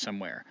trying to get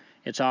somewhere.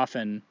 It's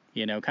often,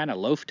 kind of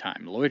loaf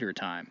time, loiter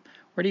time.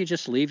 Where do you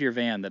just leave your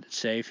van that it's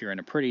safe, you're in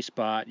a pretty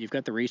spot, you've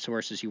got the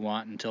resources you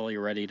want until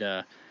you're ready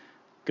to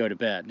go to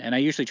bed. And I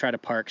usually try to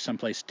park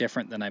someplace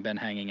different than I've been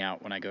hanging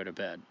out when I go to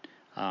bed.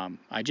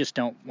 I just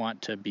don't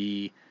want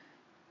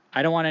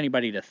I don't want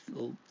anybody to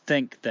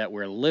think that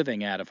we're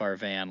living out of our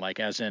van, like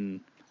as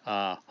in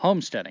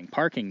homesteading,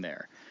 parking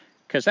there,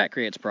 because that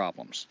creates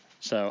problems.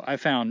 So I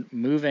found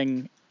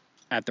moving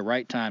at the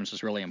right times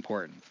is really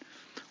important.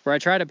 Where I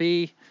try to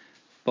be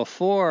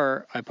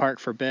before I park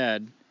for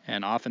bed,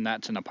 and often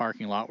that's in a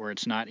parking lot where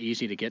it's not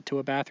easy to get to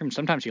a bathroom.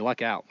 Sometimes you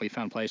luck out. We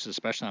found places,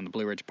 especially on the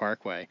Blue Ridge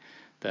Parkway,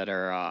 that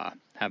are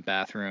have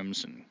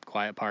bathrooms and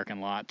quiet parking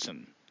lots,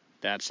 and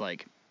that's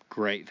like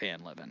great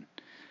van living.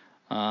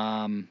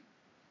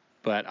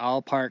 But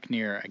I'll park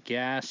near a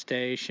gas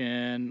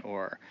station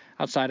or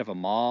outside of a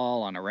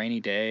mall on a rainy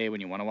day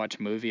when you want to watch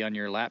a movie on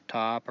your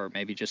laptop, or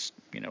maybe just,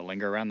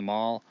 linger around the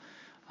mall.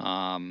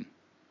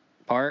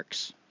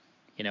 Parks,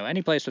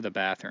 any place with a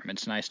bathroom.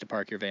 It's nice to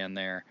park your van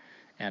there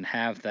and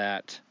have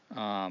that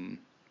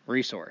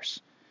resource.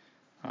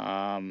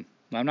 I'm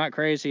not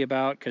crazy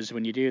about, because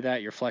when you do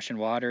that, you're flushing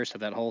water, so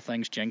that whole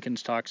thing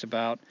Jenkins talks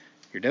about,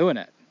 you're doing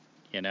it,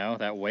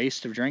 that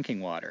waste of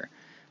drinking water.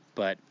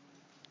 But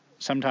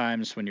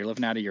sometimes when you're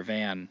living out of your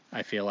van,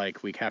 I feel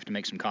like we have to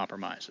make some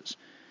compromises.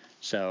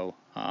 So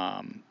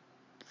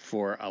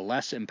for a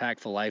less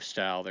impactful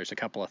lifestyle, there's a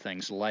couple of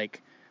things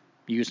like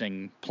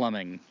using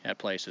plumbing at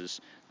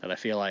places that I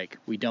feel like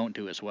we don't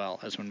do as well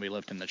as when we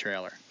lived in the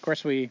trailer. Of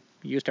course, we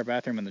used our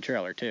bathroom in the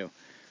trailer too.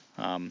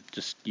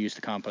 Just used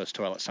the compost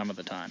toilet some of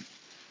the time.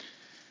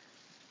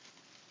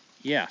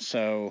 Yeah,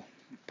 so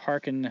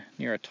parking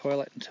near a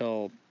toilet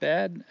until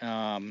bed.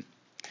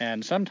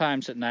 And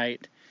sometimes at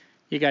night,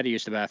 you got to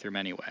use the bathroom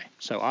anyway.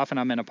 So often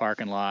I'm in a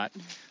parking lot.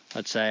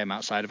 Let's say I'm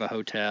outside of a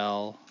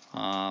hotel,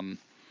 and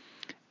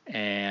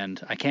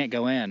I can't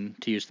go in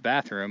to use the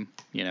bathroom,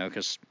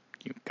 because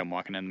you come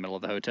walking in the middle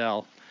of the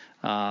hotel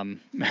in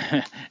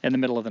the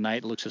middle of the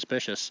night, it looks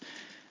suspicious.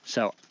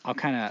 So I'll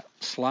kind of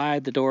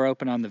slide the door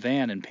open on the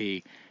van and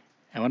pee.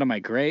 And one of my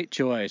great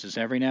joys is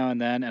every now and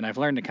then, and I've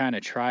learned to kind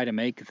of try to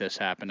make this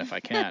happen if I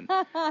can,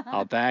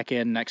 I'll back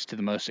in next to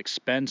the most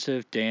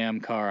expensive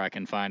damn car I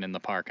can find in the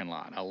parking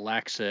lot, a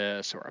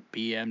Lexus or a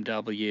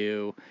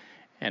BMW.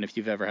 And if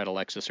you've ever had a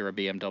Lexus or a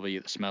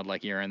BMW that smelled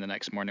like urine the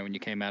next morning when you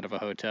came out of a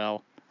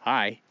hotel,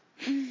 hi.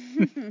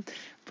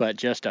 But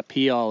just a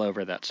pee all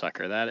over that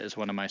sucker. That is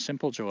one of my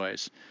simple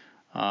joys,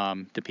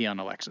 to pee on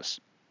a Lexus.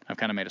 I've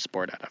kind of made a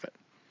sport out of it.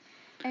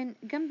 And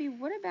Gumby,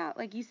 what about,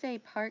 like, you say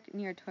park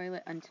near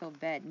toilet until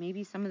bed?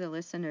 Maybe some of the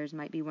listeners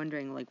might be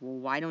wondering, like, well,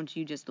 why don't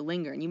you just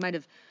linger? And you might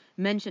have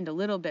mentioned a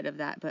little bit of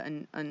that, but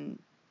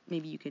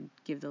maybe you could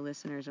give the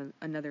listeners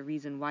another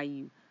reason why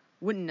you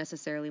wouldn't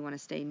necessarily want to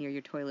stay near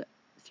your toilet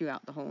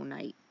throughout the whole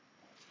night.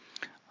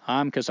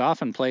 Because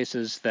often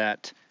places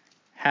that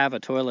have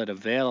a toilet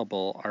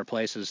available are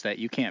places that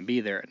you can't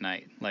be there at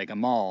night, like a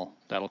mall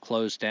that'll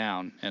close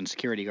down and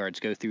security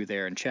guards go through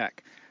there and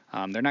check.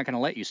 They're not going to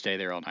let you stay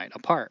there all night. A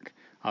park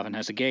often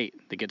has a gate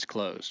that gets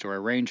closed, or a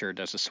ranger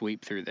does a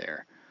sweep through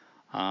there.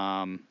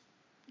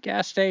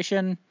 Gas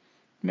station,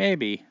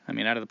 maybe. I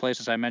mean, out of the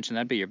places I mentioned,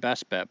 that'd be your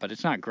best bet, but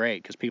it's not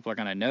great because people are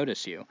going to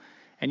notice you,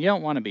 and you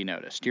don't want to be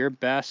noticed. Your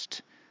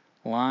best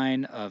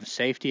line of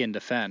safety and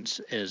defense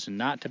is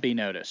not to be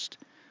noticed.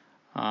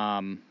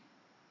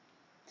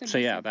 So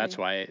yeah, that's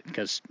why,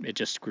 because it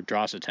just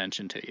draws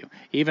attention to you.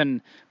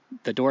 Even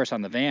the doors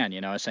on the van,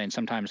 I was saying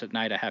sometimes at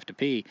night I have to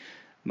pee.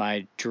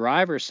 My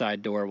driver's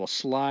side door will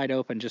slide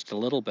open just a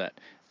little bit.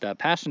 The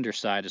passenger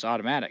side is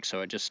automatic, so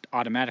it just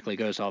automatically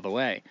goes all the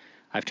way.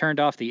 I've turned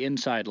off the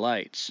inside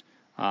lights.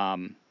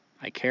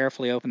 I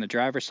carefully open the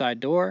driver's side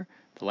door.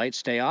 The lights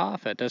stay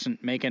off. It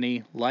doesn't make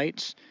any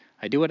lights.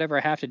 I do whatever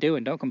I have to do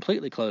and don't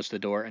completely close the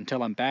door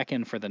until I'm back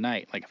in for the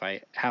night, like if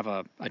I have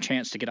a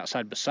chance to get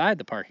outside beside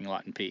the parking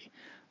lot and pee.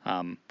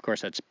 Of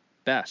course, that's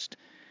best.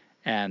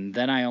 And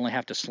then I only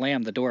have to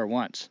slam the door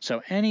once.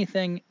 So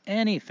anything,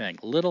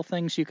 little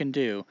things you can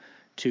do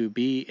to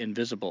be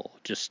invisible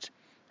just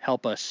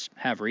help us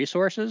have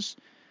resources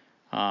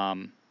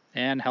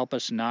and help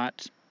us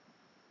not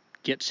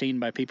get seen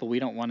by people we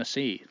don't want to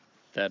see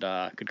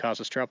that could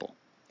cause us trouble.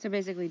 So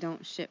basically,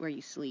 don't shit where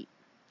you sleep.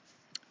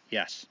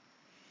 Yes.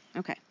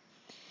 Okay.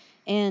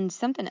 And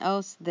something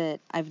else that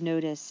I've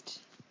noticed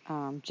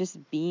just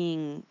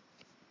being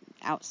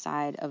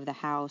outside of the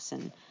house,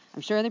 and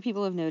I'm sure other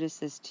people have noticed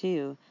this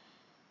too,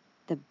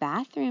 the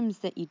bathrooms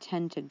that you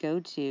tend to go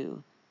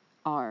to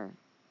are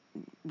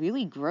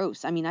really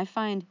gross. I mean, I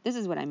find, this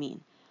is what I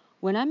mean.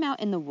 When I'm out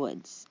in the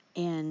woods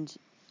and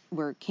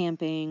we're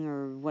camping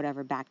or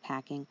whatever,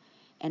 backpacking,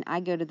 and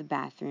I go to the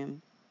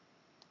bathroom,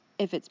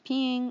 if it's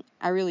peeing,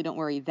 I really don't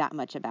worry that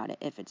much about it.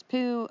 If it's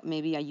poo,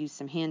 maybe I use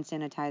some hand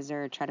sanitizer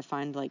or try to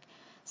find like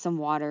some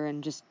water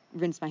and just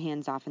rinse my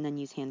hands off and then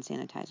use hand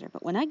sanitizer.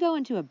 But when I go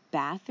into a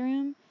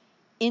bathroom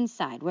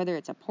inside, whether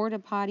it's a porta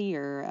potty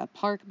or a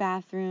park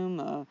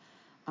bathroom,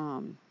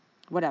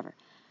 whatever,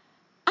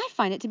 I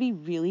find it to be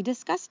really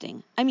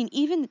disgusting. I mean,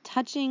 even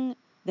touching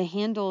the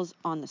handles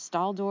on the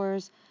stall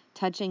doors,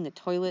 touching the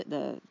toilet,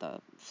 the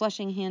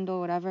flushing handle,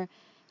 whatever,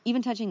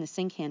 even touching the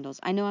sink handles.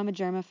 I know I'm a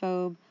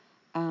germaphobe,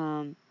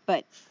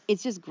 but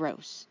it's just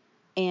gross.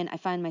 And I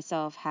find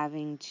myself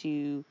having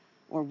to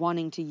or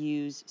wanting to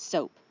use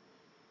soap.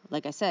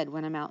 Like I said,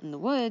 when I'm out in the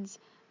woods,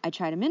 I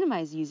try to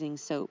minimize using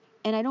soap,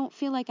 and I don't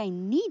feel like I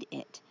need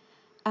it.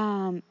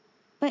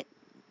 But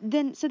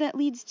then, so that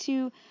leads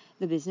to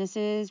the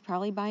businesses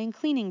probably buying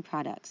cleaning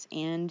products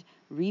and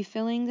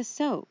refilling the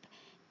soap.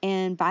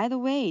 And by the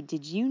way,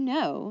 did you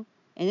know,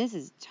 and this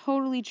is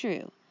totally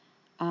true,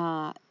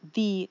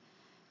 the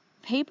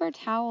paper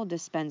towel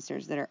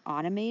dispensers that are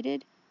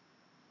automated,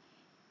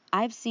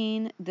 I've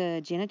seen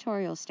the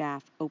janitorial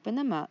staff open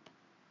them up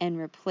and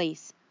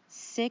replace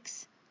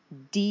 6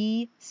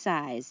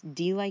 D-size,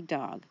 D like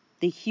dog,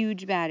 the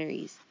huge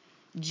batteries,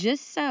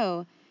 just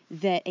so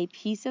that a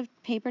piece of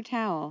paper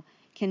towel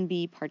can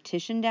be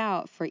partitioned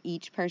out for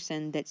each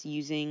person that's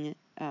using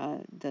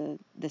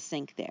the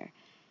sink there.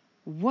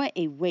 What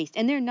a waste.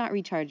 And they're not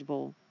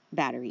rechargeable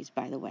batteries,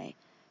 by the way.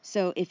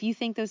 So if you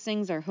think those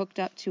things are hooked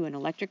up to an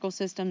electrical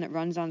system that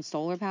runs on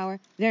solar power,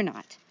 they're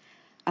not.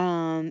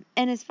 And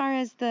as far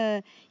as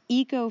the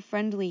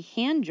eco-friendly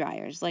hand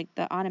dryers, like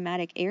the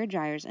automatic air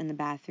dryers in the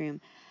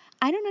bathroom,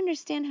 I don't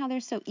understand how they're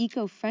so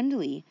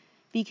eco-friendly,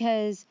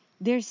 because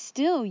they're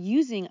still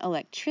using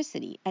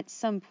electricity at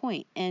some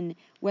point. And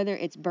whether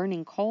it's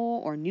burning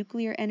coal or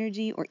nuclear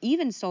energy or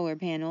even solar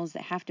panels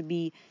that have to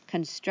be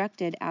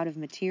constructed out of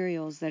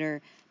materials that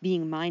are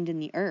being mined in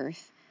the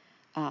earth,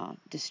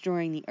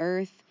 destroying the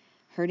earth,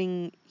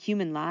 hurting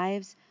human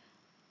lives,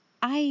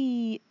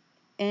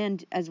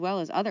 and as well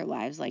as other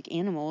lives like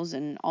animals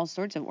and all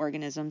sorts of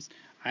organisms.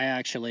 I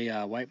actually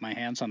wipe my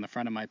hands on the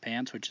front of my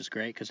pants, which is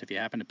great because if you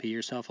happen to pee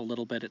yourself a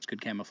little bit, it's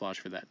good camouflage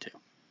for that too.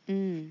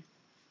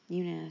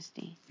 You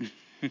nasty.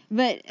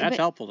 But that's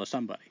helpful to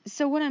somebody.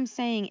 So what I'm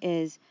saying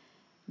is,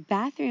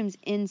 bathrooms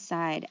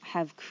inside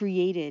have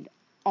created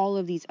all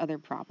of these other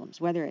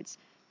problems, whether it's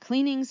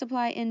cleaning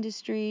supply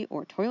industry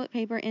or toilet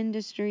paper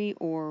industry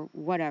or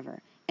whatever.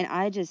 And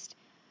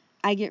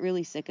I get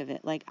really sick of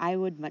it. Like, I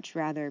would much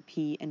rather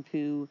pee and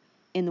poo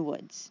in the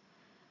woods.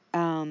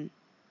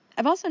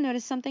 I've also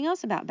noticed something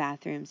else about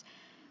bathrooms.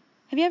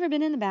 Have you ever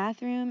been in the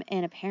bathroom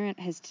and a parent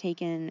has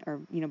taken or,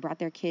 brought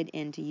their kid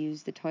in to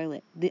use the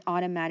toilet, the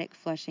automatic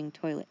flushing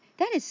toilet?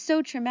 That is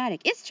so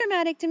traumatic. It's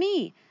traumatic to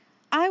me.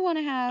 I want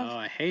to have... Oh,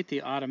 I hate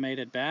the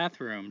automated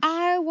bathrooms.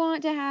 I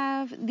want to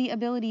have the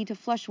ability to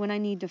flush when I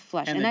need to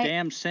flush. And the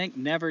damn sink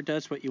never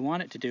does what you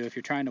want it to do if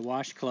you're trying to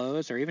wash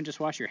clothes or even just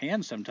wash your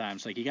hands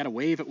sometimes. Like, you got to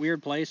wave at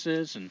weird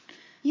places. And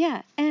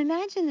yeah, and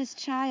imagine this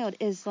child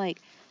is, like,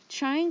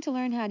 trying to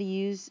learn how to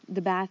use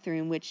the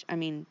bathroom, which, I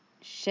mean,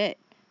 shit.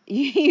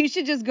 You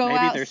should just go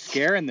out. Maybe they're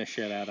scaring the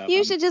shit out of them.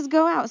 You should just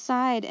go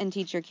outside and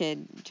teach your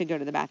kid to go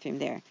to the bathroom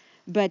there.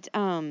 But,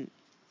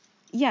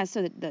 yeah,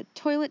 so the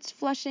toilet's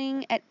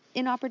flushing at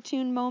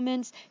inopportune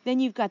moments. Then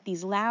you've got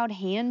these loud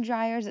hand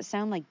dryers that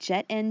sound like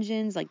jet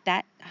engines, like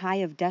that high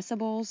of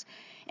decibels.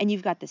 And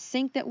you've got the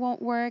sink that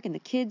won't work, and the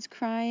kid's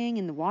crying,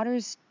 and the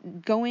water's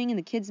going, and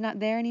the kid's not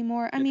there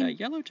anymore. Did that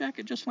yellow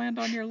jacket just land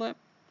on your lip?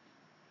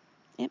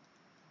 Yep.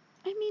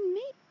 I mean,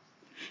 maybe.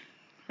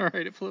 All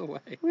right, it flew away.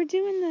 We're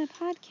doing the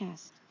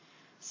podcast.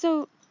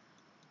 So,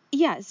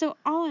 yeah, so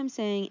all I'm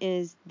saying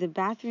is the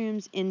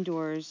bathrooms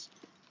indoors,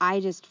 I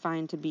just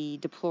find to be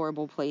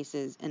deplorable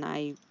places, and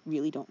I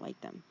really don't like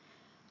them.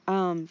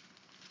 All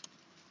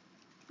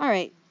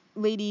right,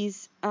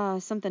 ladies,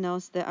 something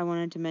else that I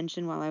wanted to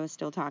mention while I was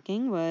still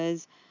talking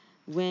was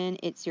when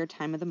it's your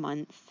time of the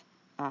month,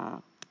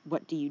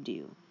 what do you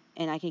do?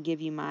 And I can give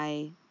you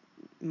my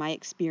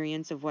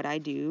experience of what I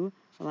do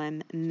while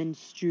I'm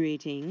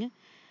menstruating.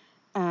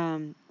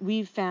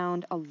 We've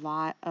found a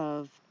lot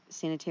of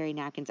sanitary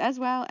napkins as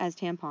well as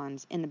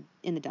tampons in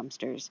the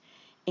dumpsters.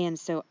 And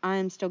so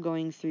I'm still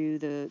going through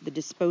the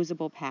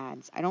disposable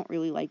pads. I don't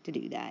really like to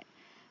do that.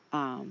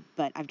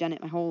 But I've done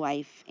it my whole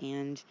life,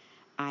 and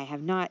I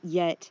have not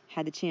yet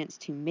had the chance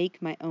to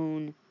make my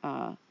own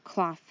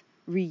cloth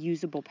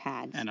reusable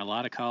pads. And a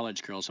lot of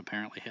college girls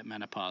apparently hit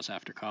menopause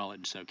after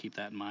college, so keep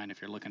that in mind if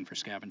you're looking for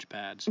scavenge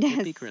pads. Yes.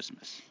 Happy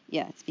Christmas.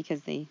 Yeah, it's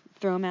because they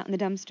throw them out in the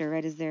dumpster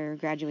right as they're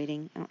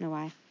graduating. I don't know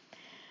why.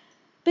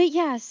 But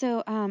yeah,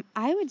 so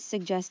I would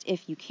suggest,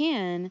 if you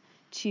can,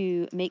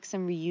 to make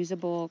some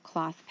reusable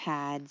cloth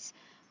pads,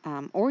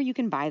 or you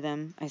can buy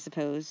them, I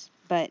suppose,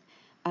 but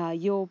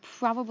you'll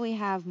probably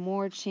have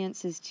more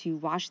chances to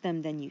wash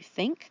them than you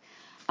think,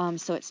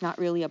 so it's not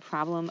really a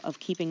problem of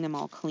keeping them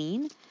all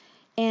clean.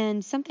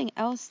 And something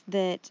else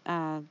that,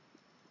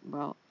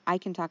 I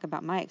can talk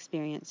about my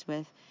experience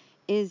with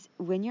is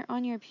when you're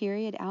on your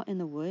period out in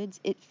the woods,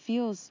 it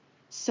feels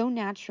so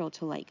natural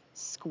to, like,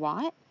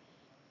 squat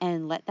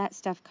and let that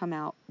stuff come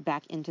out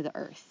back into the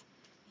earth.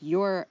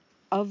 You're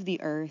of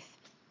the earth,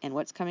 and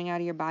what's coming out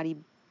of your body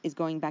is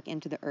going back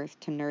into the earth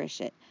to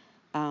nourish it.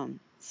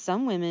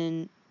 Some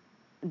women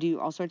do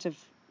all sorts of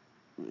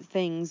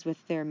things with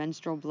their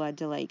menstrual blood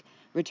to, like,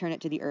 return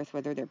it to the earth,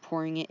 whether they're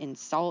pouring it in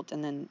salt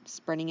and then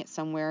spreading it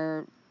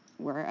somewhere,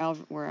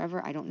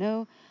 wherever, I don't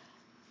know.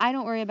 I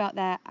don't worry about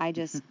that. I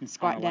just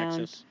squat down.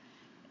 Alexis.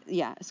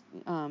 Yeah,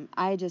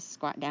 I just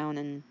squat down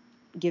and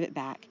give it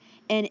back.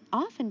 And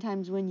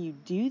oftentimes when you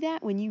do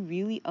that, when you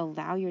really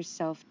allow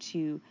yourself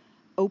to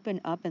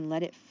open up and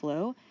let it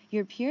flow,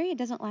 your period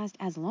doesn't last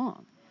as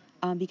long,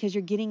 because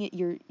you're getting it,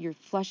 you're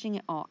flushing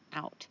it all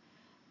out.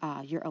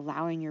 You're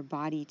allowing your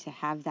body to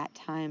have that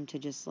time to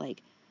just,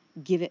 like,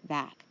 give it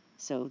back.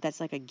 So that's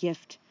like a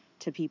gift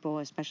to people,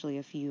 especially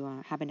if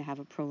you happen to have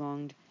a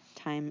prolonged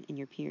time in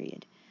your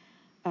period.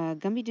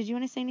 Gumby, did you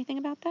want to say anything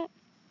about that?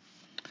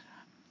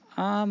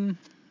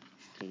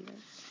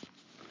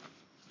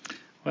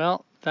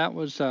 Well, that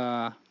was,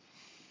 I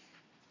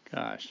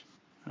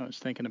was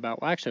thinking about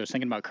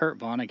Kurt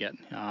Vonnegut,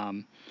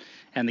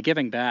 and the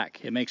giving back.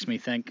 It makes me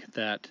think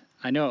that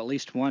I know at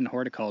least one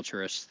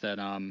horticulturist that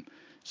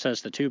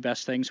says the two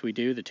best things we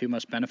do, the two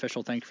most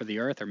beneficial things for the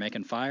earth, are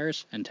making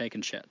fires and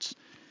taking shits.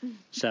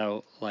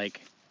 So,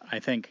 like, I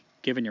think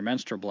giving your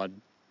menstrual blood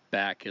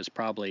back is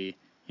probably,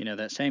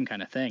 that same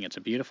kind of thing. It's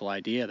a beautiful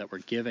idea that we're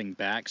giving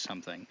back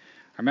something.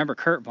 I remember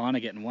Kurt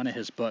Vonnegut in one of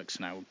his books,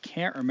 and I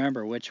can't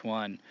remember which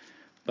one,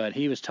 but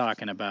he was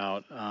talking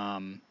about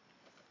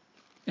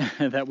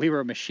that we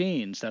were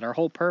machines, that our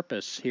whole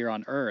purpose here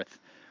on Earth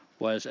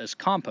was as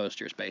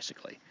composters,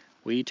 basically.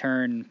 We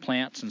turn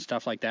plants and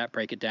stuff like that,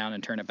 break it down,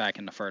 and turn it back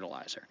into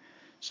fertilizer.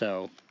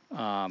 So,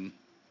 God,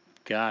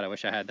 I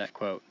wish I had that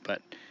quote,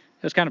 but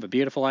it was kind of a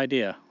beautiful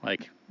idea.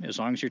 Like, as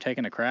long as you're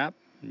taking a crap,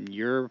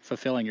 you're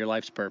fulfilling your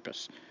life's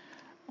purpose.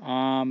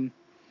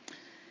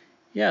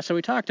 Yeah, so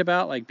we talked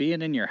about, like,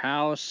 being in your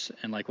house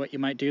and, like, what you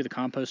might do, the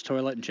compost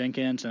toilet and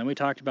Jenkins, and then we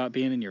talked about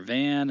being in your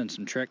van and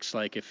some tricks,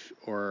 like if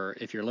you're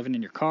living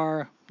in your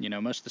car,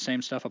 most of the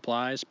same stuff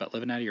applies, but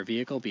living out of your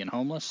vehicle, being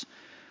homeless.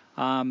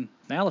 Now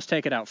let's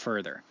take it out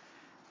further.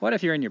 What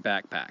if you're in your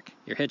backpack?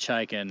 You're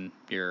hitchhiking,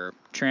 you're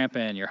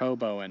tramping, you're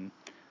hoboing,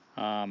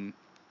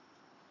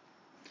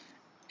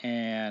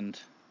 and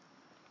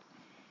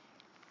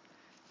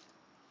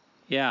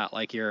yeah,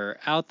 like you're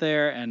out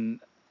there,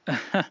 and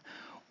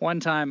one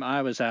time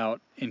I was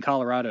out in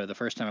Colorado, the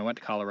first time I went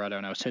to Colorado,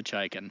 and I was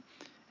hitchhiking,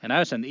 and I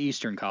was in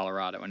eastern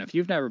Colorado, and if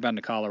you've never been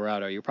to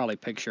Colorado, you're probably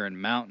picturing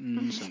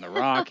mountains and the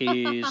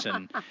Rockies,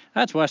 and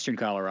that's western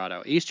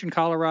Colorado. Eastern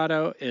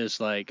Colorado is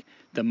like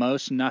the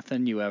most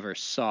nothing you ever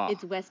saw.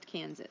 It's West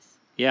Kansas.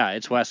 Yeah,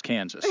 it's West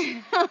Kansas.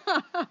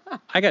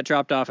 I got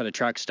dropped off at a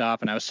truck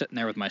stop, and I was sitting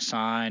there with my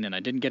sign, and I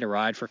didn't get a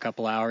ride for a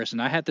couple hours,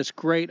 and I had this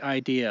great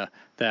idea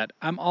that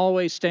I'm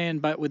always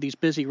staying with these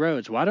busy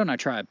roads. Why don't I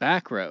try a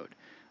back road?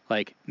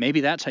 Like,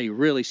 maybe that's how you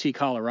really see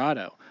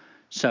Colorado.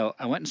 So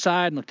I went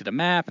inside and looked at a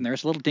map, and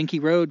there's a little dinky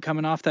road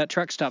coming off that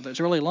truck stop that was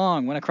really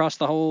long, went across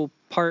the whole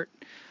part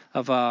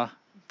of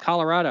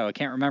Colorado. I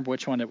can't remember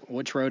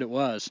which road it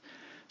was.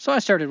 So I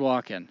started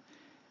walking.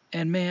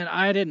 And man,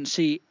 I didn't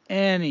see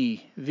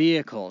any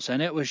vehicles,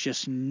 and it was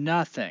just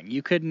nothing.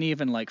 You couldn't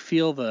even like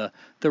feel the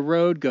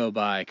road go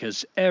by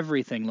because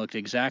everything looked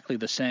exactly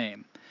the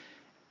same.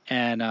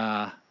 And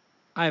I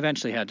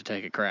eventually had to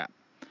take a crap.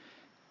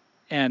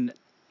 And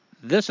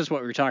this is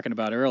what we were talking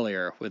about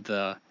earlier with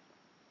the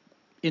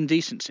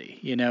indecency.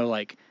 You know,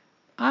 like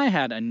I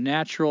had a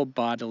natural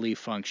bodily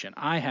function.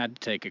 I had to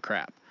take a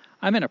crap.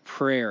 I'm in a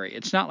prairie.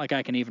 It's not like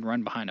I can even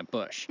run behind a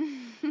bush.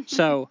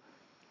 So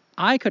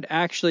I could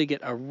actually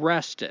get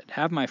arrested,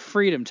 have my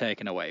freedom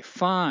taken away,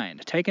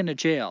 fined, taken to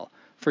jail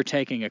for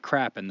taking a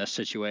crap in this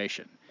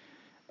situation.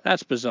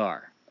 That's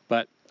bizarre,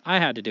 but I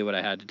had to do what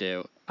I had to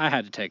do. I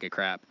had to take a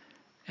crap.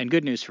 And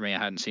good news for me, I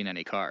hadn't seen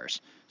any cars.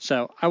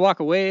 So I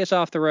walk a ways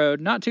off the road,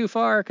 not too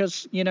far,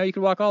 because, you know, you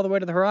could walk all the way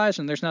to the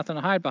horizon. There's nothing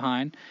to hide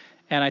behind.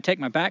 And I take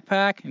my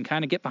backpack and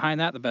kind of get behind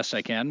that the best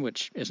I can,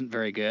 which isn't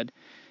very good.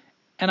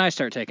 And I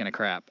start taking a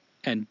crap.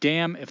 And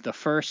damn if the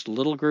first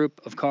little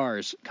group of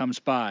cars comes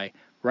by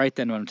right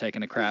then when I'm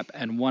taking a crap,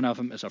 and one of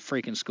them is a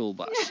freaking school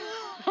bus.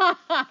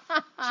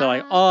 So,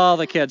 like, all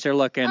the kids are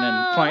looking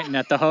and pointing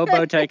at the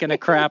hobo taking a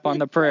crap on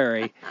the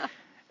prairie.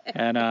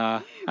 And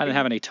I didn't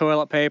have any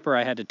toilet paper.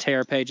 I had to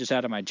tear pages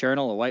out of my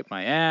journal to wipe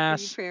my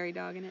ass. Were you prairie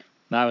dogging it?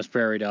 I was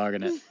prairie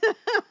dogging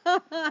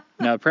it.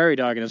 No, prairie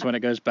dogging is when it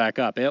goes back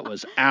up. It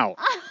was out.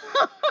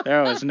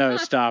 There was no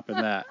stopping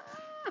that.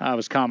 I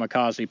was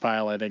kamikaze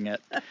piloting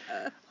it.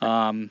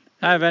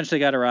 I eventually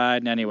got a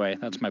ride, and anyway,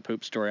 that's my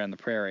poop story on the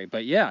prairie.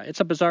 But yeah,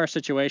 it's a bizarre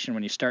situation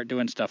when you start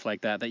doing stuff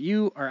like that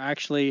you are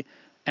actually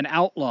an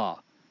outlaw.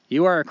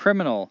 You are a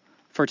criminal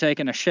for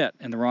taking a shit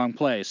in the wrong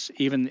place,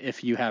 even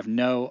if you have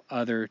no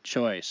other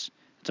choice.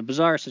 It's a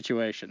bizarre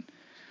situation.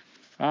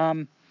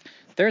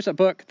 There's a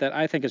book that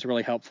I think is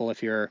really helpful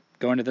if you're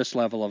going to this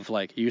level of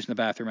like using the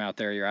bathroom out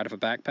there, you're out of a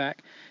backpack,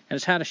 and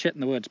it's How to Shit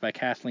in the Woods by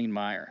Kathleen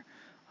Meyer.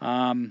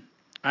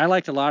 I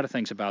liked a lot of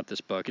things about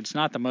this book. It's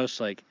not the most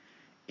like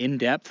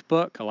in-depth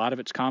book. A lot of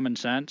it's common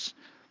sense,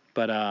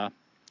 but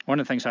one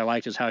of the things I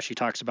liked is how she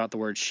talks about the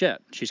word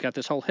shit. She's got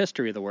this whole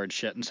history of the word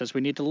shit and says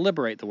we need to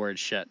liberate the word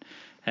shit,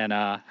 and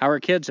how her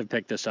kids have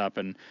picked this up.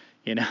 And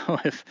you know,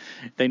 if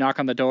they knock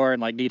on the door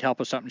and like need help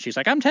with something, she's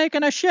like, I'm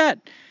taking a shit,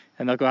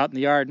 and they'll go out in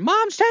the yard,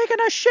 Mom's taking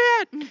a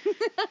shit. And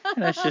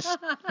that's just,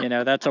 you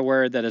know, that's a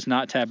word that is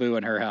not taboo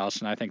in her house,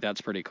 and I think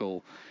that's pretty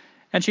cool.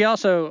 And she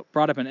also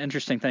brought up an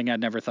interesting thing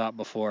I'd never thought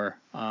before.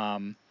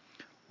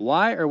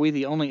 Why are we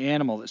the only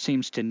animal that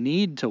seems to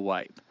need to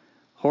wipe?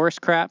 Horse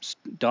craps,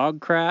 dog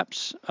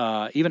craps,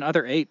 even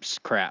other apes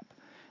crap.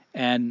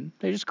 And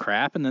they just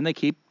crap, and then they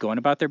keep going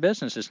about their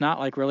business. It's not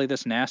like really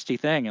this nasty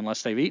thing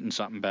unless they've eaten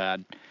something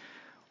bad.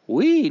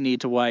 We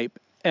need to wipe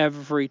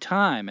every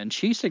time. And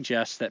she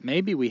suggests that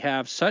maybe we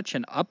have such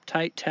an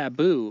uptight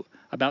taboo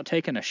about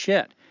taking a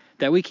shit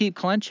that we keep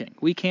clenching.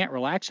 We can't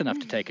relax enough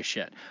to take a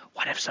shit.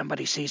 What if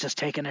somebody sees us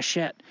taking a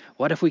shit?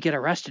 What if we get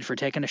arrested for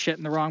taking a shit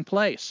in the wrong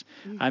place?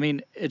 I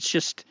mean, it's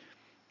just,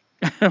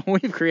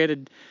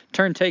 we've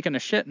turned taking a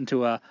shit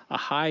into a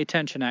high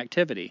tension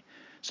activity.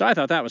 So I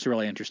thought that was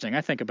really interesting.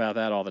 I think about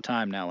that all the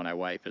time now when I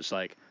wipe. It's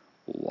like,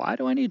 why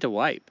do I need to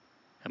wipe?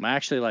 Am I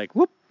actually like,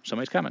 whoop,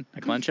 somebody's coming.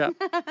 I clench up.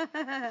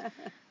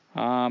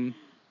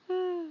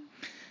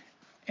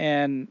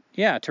 And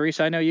yeah,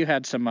 Teresa, I know you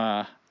had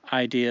some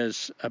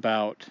ideas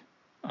about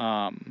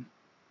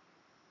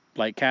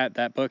like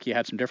that book. You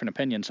had some different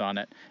opinions on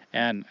it,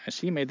 and I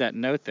see you made that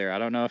note there. I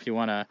don't know if you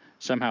want to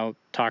somehow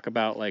talk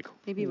about like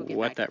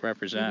what that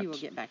represents. Maybe we'll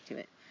get back to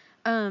it.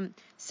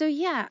 So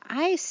yeah,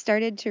 I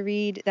started to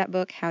read that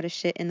book, How to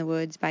Shit in the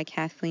Woods by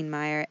Kathleen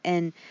Meyer,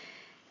 and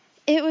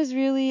it was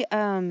really,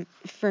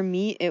 for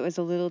me, it was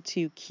a little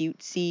too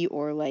cutesy,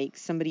 or like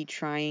somebody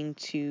trying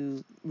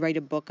to write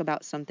a book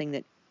about something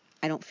that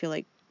I don't feel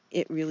like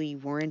it really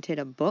warranted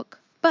a book.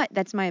 But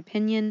that's my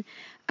opinion.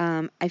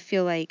 I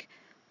feel like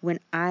when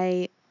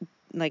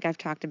like I've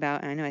talked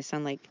about, and I know I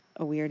sound like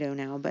a weirdo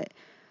now, but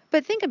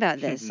think about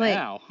this.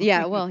 Now. Like,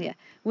 yeah, well, yeah.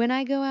 When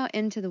I go out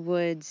into the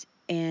woods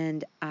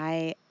and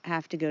I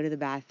have to go to the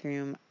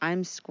bathroom,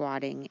 I'm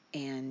squatting,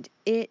 and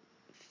it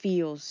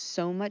feels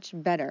so much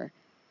better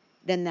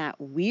than that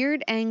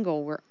weird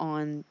angle we're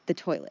on the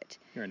toilet.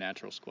 You're a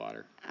natural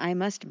squatter. I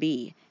must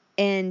be.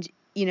 And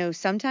you know,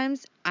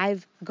 sometimes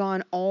I've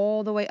gone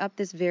all the way up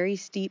this very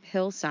steep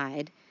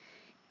hillside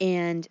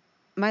and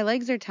my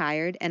legs are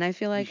tired and I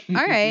feel like,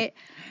 all right,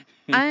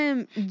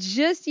 I'm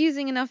just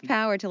using enough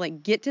power to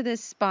like get to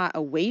this spot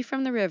away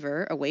from the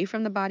river, away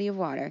from the body of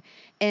water.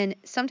 And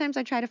sometimes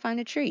I try to find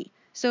a tree.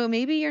 So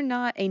maybe you're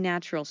not a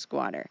natural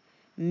squatter.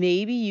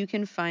 Maybe you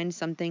can find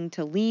something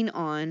to lean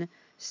on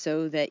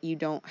so that you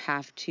don't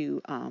have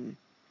to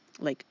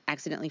like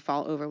accidentally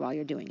fall over while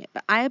you're doing it.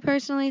 But I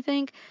personally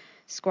think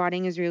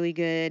squatting is really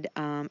good.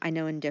 I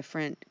know in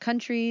different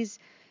countries,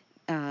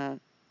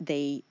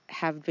 they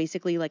have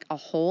basically like a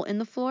hole in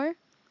the floor,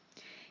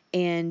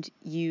 and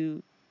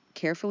you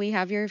carefully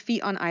have your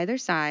feet on either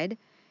side,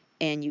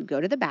 and you go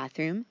to the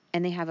bathroom,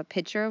 and they have a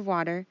pitcher of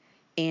water,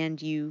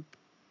 and you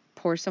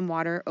pour some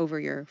water over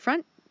your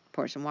front,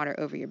 pour some water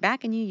over your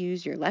back, and you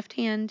use your left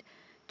hand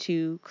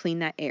to clean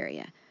that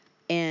area.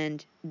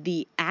 And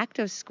the act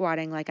of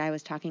squatting, like I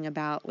was talking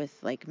about with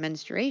like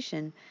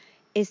menstruation,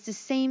 is the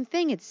same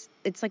thing. It's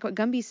like what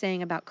Gumby's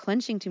saying about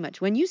clenching too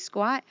much. When you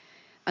squat,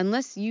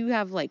 unless you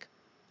have like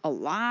a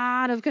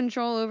lot of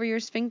control over your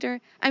sphincter,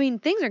 I mean,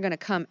 things are going to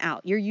come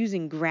out. You're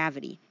using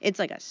gravity. It's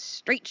like a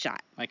straight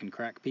shot. I can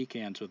crack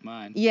pecans with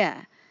mine.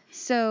 Yeah.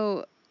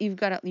 So you've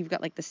got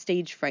like the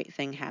stage fright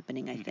thing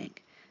happening, I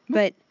think.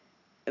 But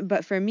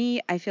for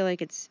me, I feel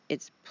like it's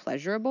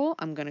pleasurable.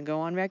 I'm going to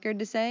go on record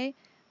to say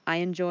I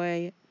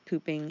enjoy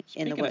pooping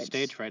in the woods.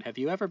 Speaking of stage fright, have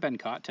you ever been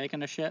caught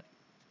taking a shit?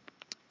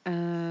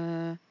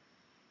 I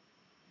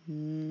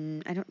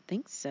don't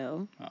think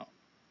so. Oh.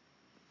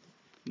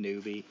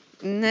 Newbie.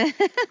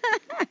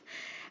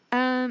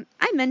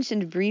 I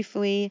mentioned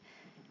briefly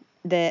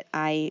that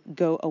I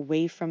go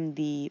away from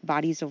the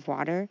bodies of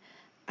water.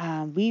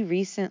 We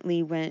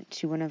recently went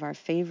to one of our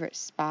favorite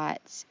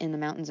spots in the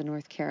mountains of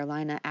North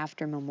Carolina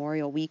after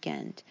Memorial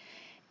Weekend.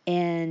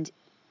 And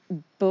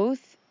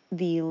both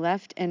the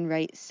left and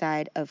right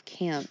side of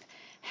camp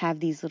have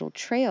these little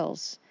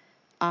trails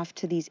off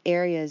to these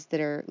areas that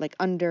are like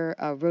under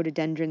a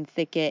rhododendron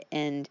thicket,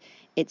 and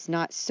it's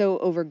not so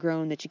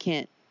overgrown that you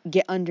can't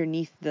get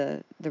underneath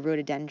the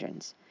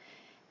rhododendrons.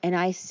 And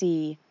I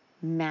see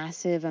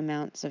massive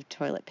amounts of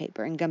toilet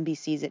paper, and Gumby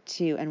sees it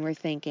too, and we're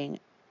thinking,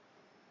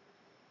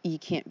 you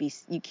can't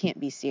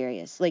be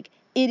serious. Like,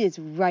 it is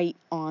right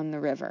on the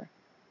river.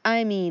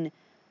 I mean,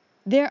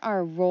 there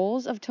are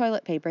rolls of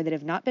toilet paper that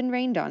have not been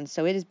rained on,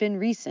 so it has been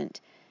recent,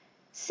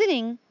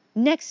 sitting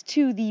next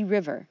to the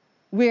river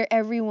where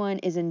everyone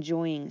is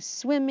enjoying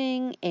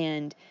swimming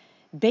and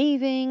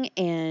bathing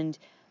and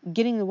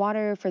getting the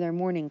water for their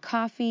morning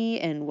coffee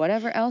and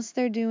whatever else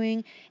they're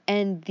doing.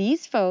 And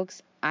these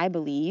folks, I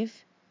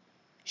believe,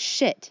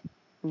 shit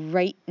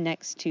right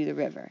next to the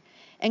river.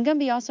 And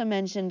Gumby also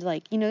mentioned,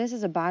 like, this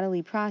is a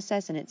bodily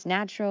process and it's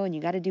natural and you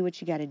got to do what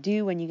you got to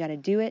do when you got to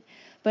do it.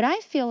 But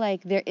I feel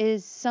like there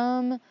is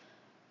some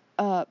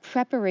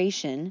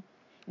preparation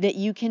that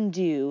you can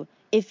do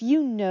if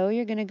you know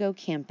you're going to go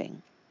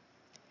camping.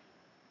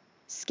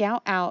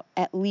 Scout out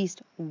at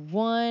least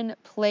one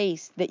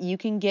place that you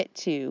can get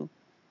to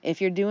if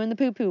you're doing the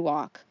poo-poo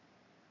walk,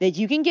 that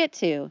you can get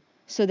to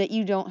so that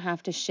you don't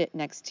have to shit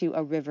next to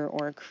a river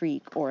or a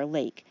creek or a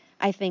lake.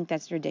 I think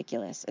that's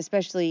ridiculous,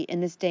 especially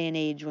in this day and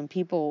age when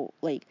people,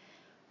 like,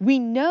 we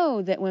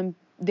know that when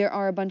there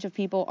are a bunch of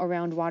people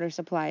around water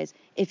supplies,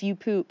 if you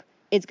poop,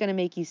 it's going to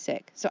make you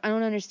sick. So I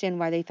don't understand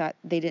why they thought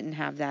they didn't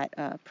have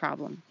that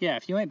problem. Yeah,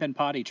 if you ain't been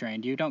potty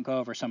trained, you don't go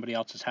over somebody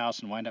else's house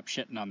and wind up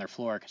shitting on their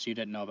floor because you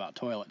didn't know about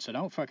toilets. So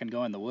don't fucking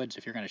go in the woods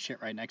if you're going to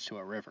shit right next to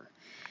a river.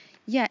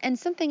 Yeah, and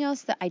something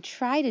else that I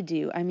try to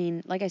do, I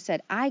mean, like I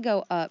said, I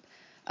go up,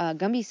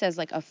 Gumby says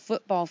like a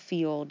football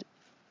field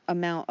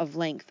amount of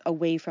length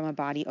away from a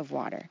body of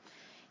water.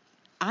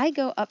 I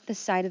go up the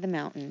side of the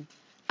mountain.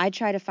 I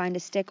try to find a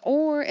stick,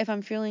 or if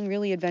I'm feeling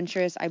really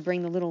adventurous, I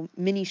bring the little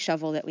mini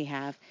shovel that we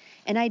have,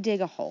 and I dig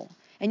a hole.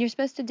 And you're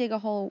supposed to dig a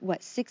hole,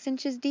 6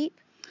 inches deep?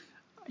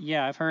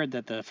 Yeah, I've heard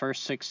that the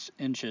first 6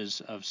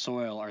 inches of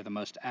soil are the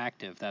most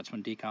active. That's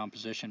when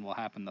decomposition will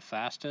happen the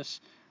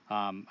fastest.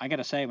 I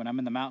gotta say, when I'm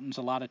in the mountains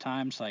a lot of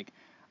times, like,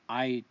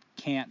 I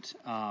can't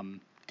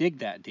dig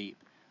that deep.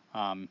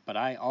 But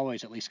I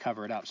always at least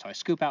cover it up. So I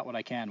scoop out what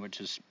I can,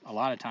 which is a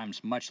lot of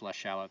times much less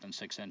shallow than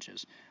 6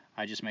 inches.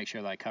 I just make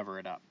sure that I cover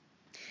it up.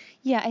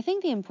 Yeah, I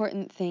think the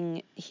important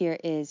thing here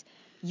is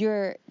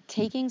you're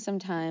taking some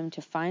time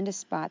to find a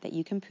spot that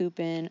you can poop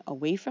in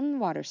away from the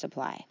water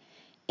supply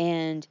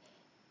and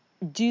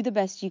do the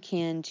best you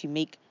can to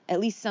make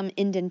at least some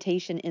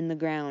indentation in the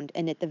ground.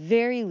 And at the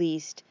very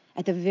least,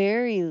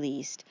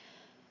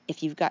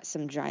 if you've got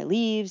some dry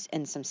leaves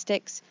and some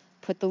sticks,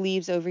 put the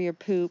leaves over your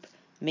poop,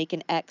 make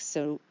an X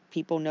so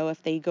people know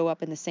if they go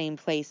up in the same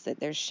place that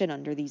there's shit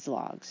under these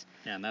logs.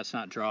 Yeah, and that's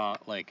not draw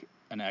like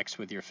an X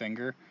with your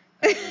finger.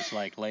 That is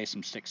like lay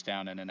some sticks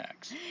down in an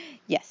X.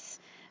 Yes.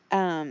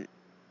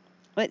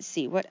 Let's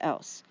see, what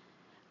else?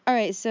 All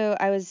right, so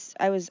I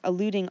was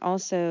alluding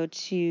also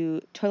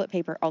to toilet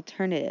paper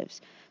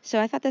alternatives.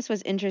 So I thought this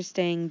was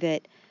interesting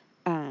that,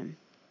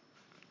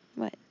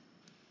 what?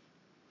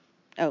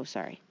 Oh,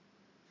 sorry.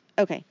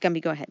 Okay,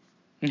 Gumby, go ahead.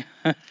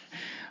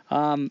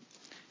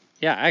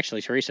 Yeah,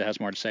 actually, Teresa has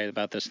more to say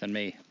about this than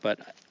me. But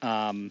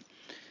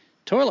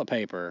toilet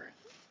paper,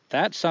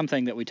 that's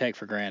something that we take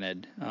for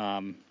granted.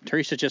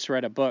 Teresa just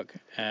read a book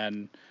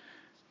and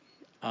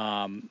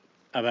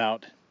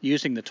about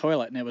using the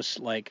toilet, and it was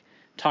like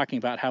talking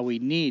about how we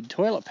need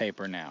toilet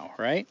paper now,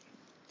 right?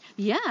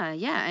 Yeah.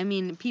 I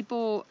mean,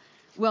 people...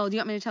 Well, do you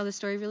want me to tell the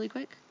story really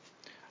quick?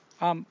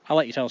 I'll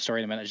let you tell the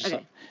story in a minute.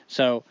 Okay.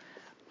 So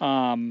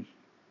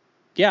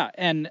Yeah,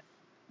 and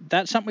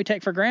that's something we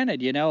take for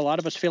granted. A lot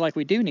of us feel like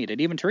we do need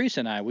it. Even Teresa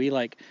and I, we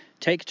like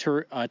take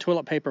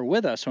toilet paper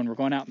with us when we're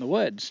going out in the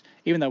woods,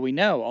 even though we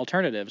know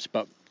alternatives.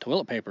 But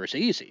toilet paper is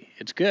easy.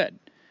 It's good.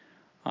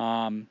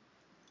 I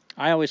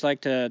always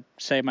like to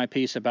say my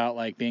piece about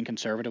like being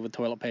conservative with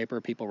toilet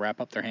paper. People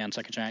wrap up their hands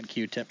like a giant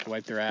Q-tip to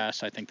wipe their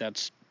ass. I think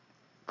that's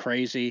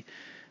crazy.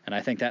 And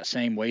I think that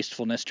same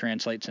wastefulness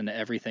translates into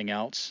everything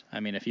else. I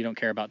mean, if you don't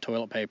care about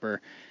toilet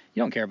paper,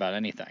 you don't care about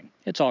anything.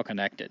 It's all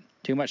connected.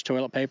 Too much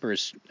toilet paper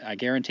is, I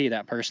guarantee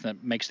that person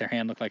that makes their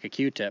hand look like a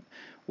Q-tip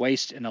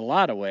waste in a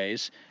lot of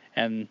ways,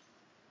 and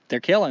they're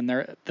killing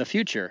the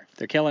future.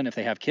 They're killing, if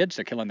they have kids,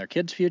 they're killing their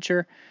kids'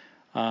 future.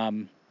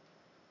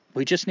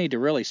 We just need to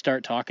really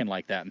start talking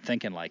like that and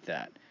thinking like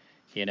that.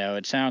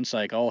 It sounds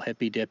like all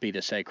hippy-dippy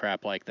to say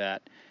crap like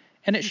that.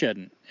 And it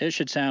shouldn't. It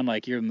should sound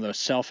like you're the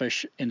most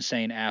selfish,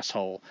 insane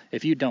asshole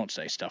if you don't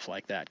say stuff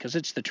like that, because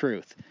it's the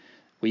truth.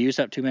 We use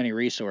up too many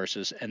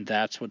resources, and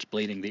that's what's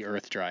bleeding the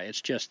earth dry.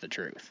 It's just the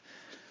truth.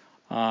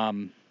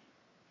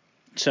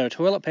 So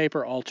toilet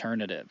paper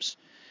alternatives.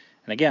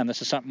 And again,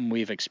 this is something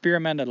we've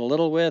experimented a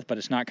little with, but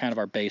it's not kind of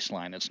our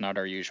baseline. It's not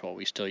our usual.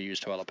 We still use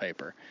toilet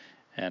paper.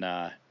 And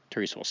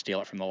Teresa will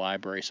steal it from the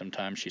library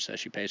sometimes. She says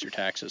she pays her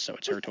taxes, so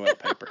it's her toilet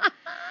paper.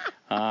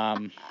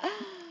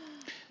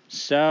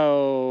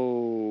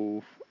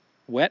 So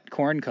wet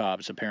corn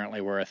cobs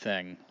apparently were a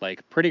thing,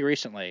 like pretty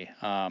recently.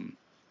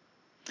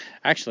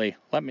 Actually,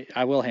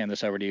 I will hand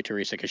this over to you,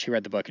 Teresa, because she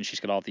read the book and she's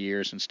got all the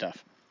years and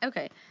stuff.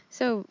 Okay,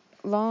 so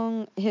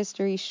long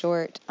history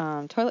short,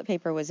 toilet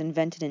paper was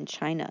invented in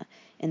China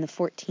in the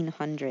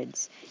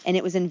 1400s, and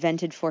it was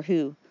invented for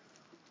who?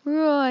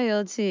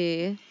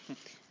 Royalty.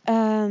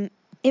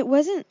 It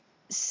wasn't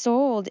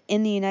sold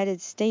in the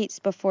United States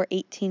before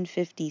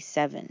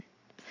 1857.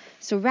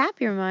 So wrap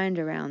your mind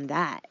around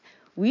that.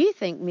 We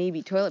think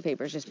maybe toilet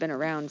paper's just been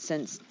around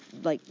since,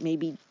 like,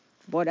 maybe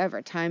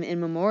whatever, time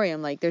immemorial,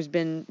 like there's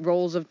been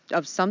rolls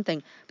of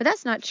something. But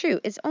that's not true.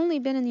 It's only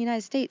been in the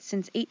United States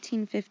since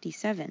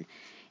 1857.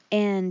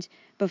 And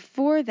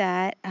before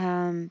that,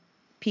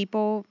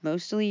 people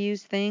mostly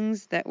used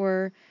things that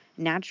were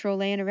natural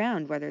laying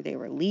around, whether they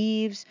were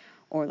leaves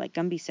or, like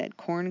Gumby said,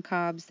 corn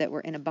cobs that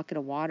were in a bucket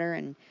of water,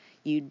 and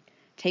you'd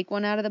take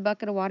one out of the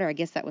bucket of water. I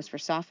guess that was for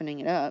softening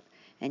it up.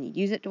 And you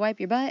use it to wipe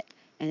your butt,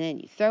 and then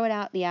you throw it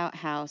out the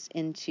outhouse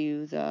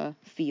into the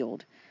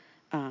field.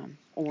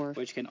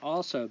 Which can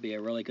also be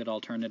a really good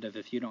alternative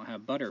if you don't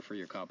have butter for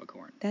your cob of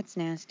corn. That's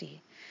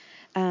nasty.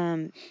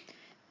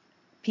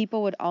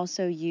 People would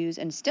also use,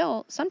 and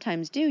still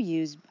sometimes do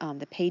use,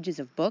 the pages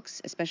of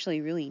books,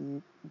 especially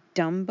really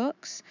dumb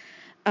books.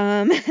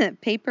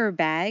 Paper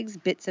bags,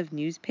 bits of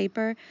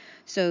newspaper.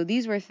 So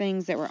these were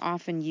things that were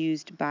often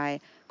used by,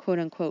 quote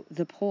unquote,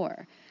 the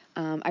poor.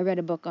 I read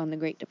a book on the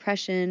Great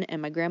Depression,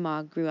 and my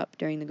grandma grew up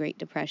during the Great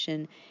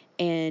Depression,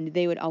 and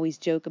they would always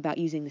joke about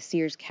using the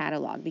Sears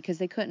catalog because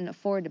they couldn't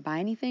afford to buy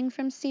anything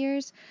from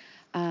Sears.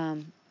 A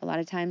lot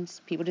of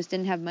times people just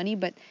didn't have money,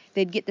 but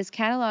they'd get this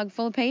catalog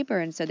full of paper,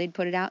 and so they'd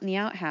put it out in the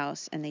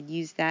outhouse, and they'd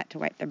use that to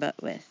wipe their butt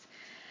with.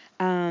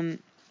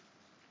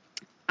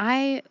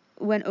 I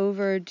went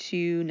over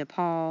to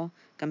Nepal.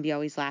 Gumby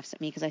always laughs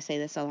at me because I say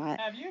this a lot.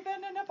 Have you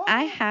been to Nepal?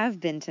 I have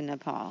been to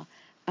Nepal.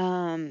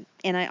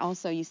 And I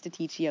also used to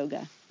teach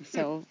yoga.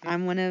 So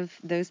I'm one of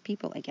those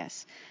people, I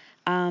guess.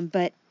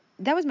 But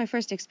that was my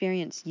first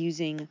experience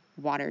using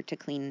water to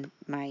clean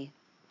my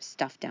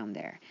stuff down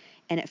there.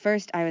 And at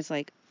first I was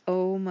like,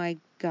 oh my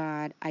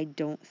God, I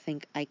don't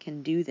think I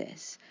can do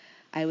this.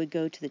 I would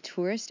go to the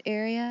tourist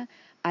area.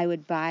 I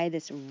would buy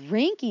this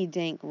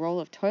rinky-dink roll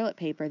of toilet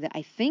paper that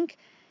I think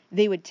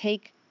they would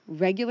take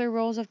regular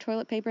rolls of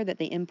toilet paper that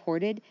they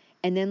imported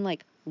and then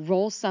like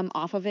roll some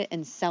off of it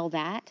and sell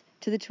that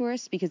to the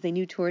tourists because they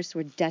knew tourists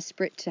were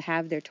desperate to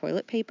have their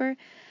toilet paper.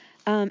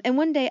 And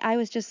one day I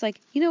was just like,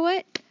 you know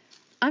what?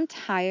 I'm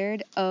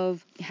tired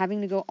of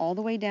having to go all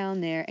the way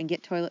down there and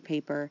get toilet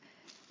paper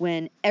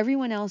when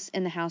everyone else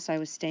in the house I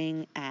was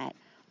staying at,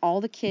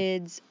 all the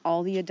kids,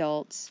 all the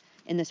adults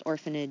in this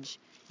orphanage.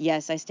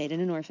 Yes, I stayed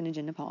in an orphanage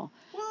in Nepal.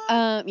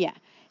 Yeah.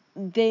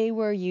 They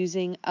were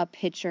using a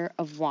pitcher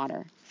of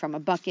water from a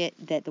bucket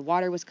that the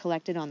water was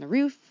collected on the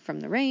roof from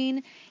the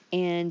rain,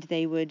 and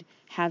they would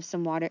have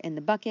some water in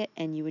the bucket,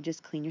 and you would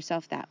just clean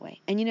yourself that way.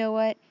 And you know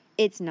what?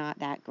 It's not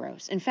that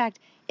gross. In fact,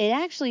 it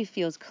actually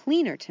feels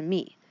cleaner to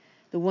me.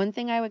 The one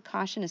thing I would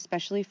caution,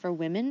 especially for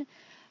women,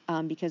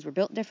 because we're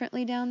built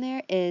differently down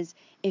there, is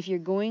if you're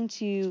going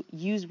to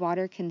use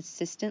water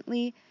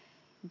consistently,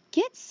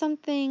 get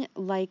something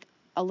like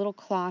a little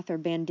cloth or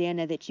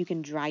bandana that you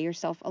can dry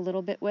yourself a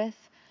little bit with.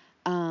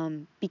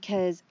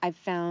 Because I've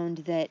found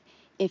that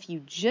if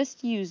you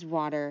just use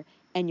water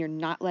and you're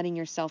not letting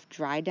yourself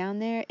dry down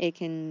there, it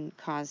can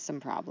cause some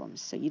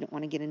problems. So you don't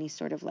want to get any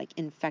sort of like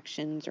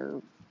infections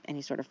or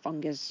any sort of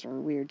fungus or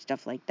weird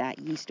stuff like that,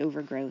 yeast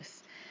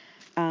overgrowth.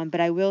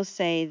 But I will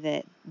say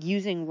that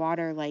using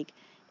water, like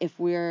if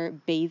we're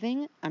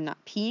bathing, I'm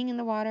not peeing in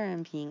the water,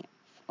 I'm peeing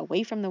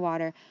away from the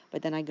water,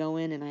 but then I go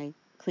in and I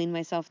clean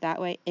myself that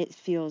way. It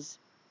feels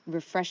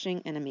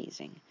refreshing and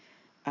amazing.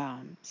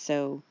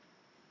 So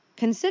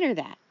consider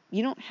that.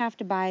 You don't have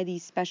to buy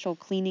these special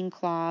cleaning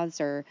cloths,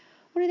 or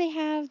what do they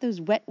have? Those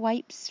wet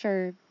wipes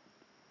for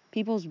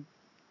people's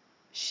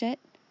shit.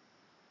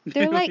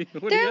 They're like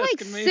 $6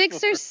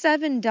 or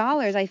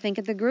 $7, I think,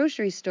 at the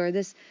grocery store.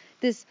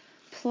 This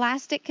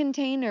plastic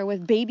container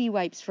with baby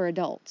wipes for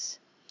adults.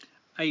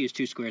 I use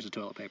 2 squares of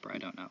toilet paper. I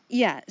don't know.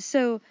 Yeah.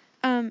 So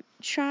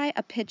try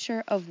a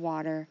pitcher of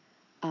water.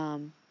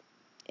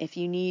 If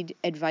you need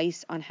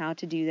advice on how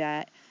to do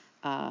that,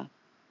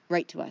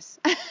 write to us.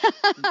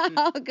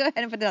 I'll go ahead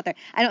and put it out there.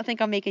 I don't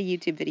think I'll make a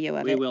YouTube video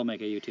of it. We will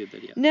make a YouTube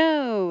video.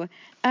 No.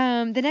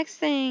 The next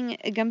thing,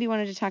 Gumby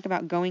wanted to talk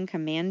about going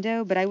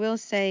commando, but I will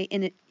say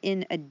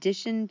in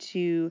addition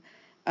to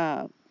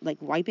like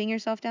wiping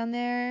yourself down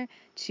there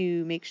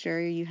to make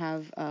sure you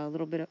have a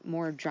little bit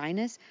more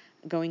dryness,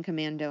 going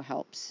commando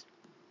helps.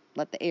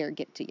 Let the air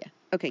get to you.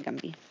 Okay,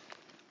 Gumby.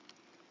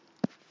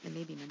 And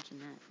maybe mention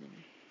that. Maybe.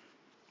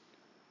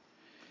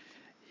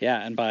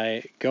 Yeah, and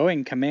by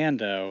going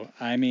commando,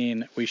 I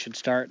mean we should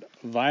start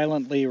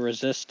violently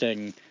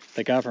resisting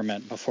the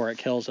government before it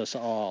kills us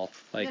all.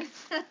 Like,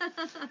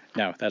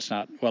 no, that's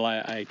not. Well,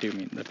 I do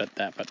mean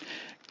that, but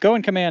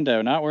going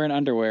commando, not wearing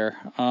underwear.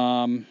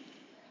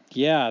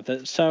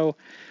 So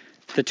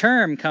the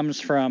term comes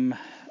from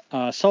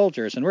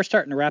soldiers, and we're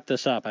starting to wrap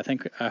this up.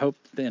 I hope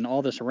in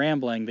all this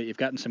rambling that you've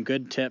gotten some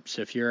good tips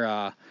if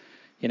you're,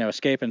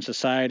 escaping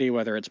society,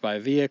 whether it's by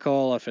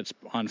vehicle, if it's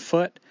on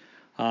foot.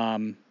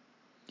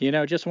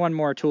 Just one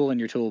more tool in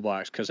your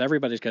toolbox, because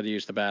everybody's got to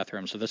use the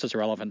bathroom, so this is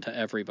relevant to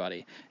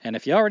everybody. And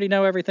if you already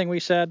know everything we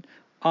said,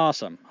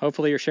 awesome.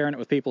 Hopefully you're sharing it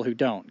with people who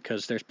don't,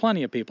 because there's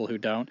plenty of people who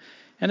don't,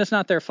 and it's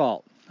not their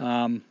fault.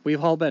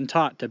 We've all been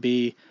taught to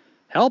be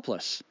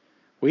helpless.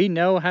 We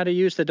know how to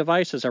use the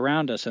devices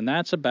around us, and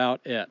that's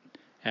about it.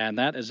 And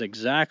that is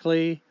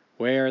exactly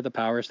where the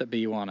powers that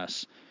be want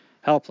us.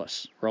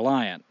 Helpless,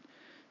 reliant.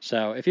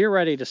 So if you're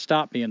ready to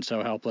stop being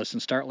so helpless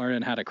and start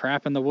learning how to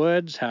crap in the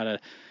woods, how to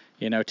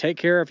take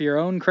care of your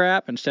own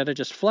crap instead of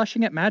just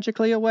flushing it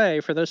magically away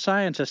for those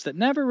scientists that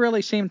never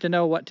really seem to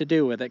know what to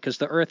do with it because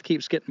the earth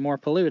keeps getting more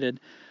polluted.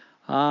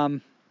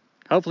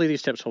 Hopefully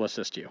these tips will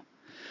assist you.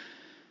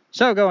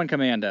 So going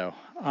commando.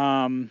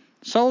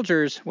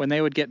 Soldiers, when they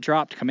would get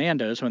dropped,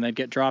 commandos, when they'd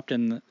get dropped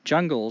in the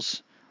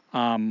jungles,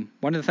 one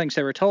of the things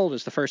they were told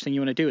is the first thing you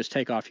want to do is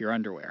take off your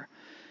underwear.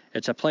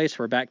 It's a place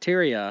where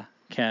bacteria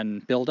can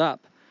build up,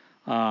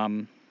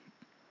 and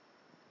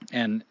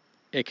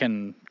it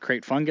can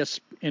create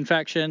fungus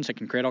infections. It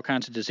can create all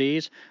kinds of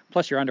disease.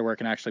 Plus, your underwear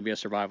can actually be a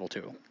survival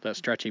tool. That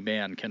stretchy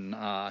band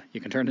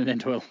you can turn it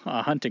into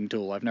a hunting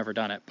tool. I've never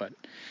done it, but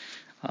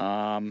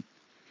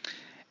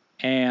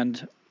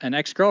and an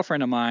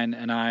ex-girlfriend of mine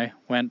and I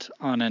went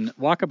on an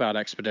walkabout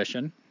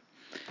expedition,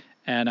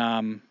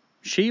 and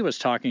she was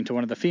talking to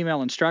one of the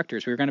female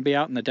instructors. We were going to be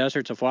out in the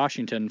deserts of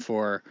Washington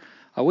for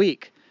a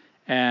week,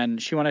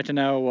 and she wanted to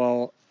know,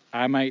 well,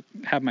 I might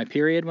have my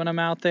period when I'm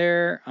out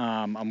there.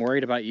 I'm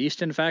worried about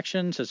yeast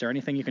infections. Is there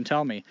anything you can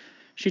tell me?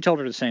 She told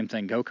her the same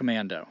thing, go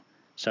commando.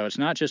 So it's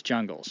not just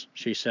jungles.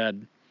 She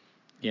said,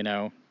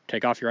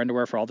 take off your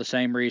underwear for all the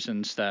same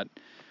reasons that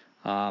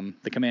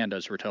the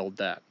commandos were told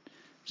that.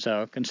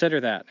 So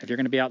consider that. If you're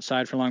going to be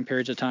outside for long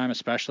periods of time,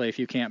 especially if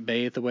you can't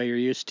bathe the way you're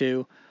used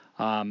to,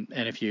 and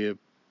if you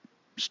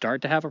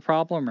start to have a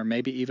problem, or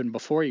maybe even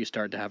before you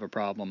start to have a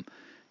problem,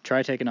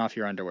 try taking off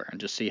your underwear and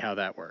just see how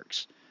that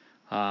works.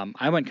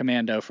 I went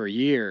commando for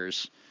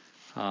years.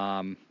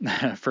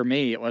 For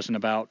me, it wasn't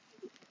about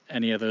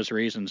any of those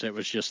reasons. It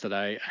was just that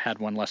I had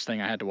one less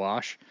thing I had to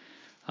wash.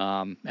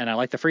 And I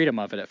liked the freedom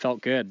of it. It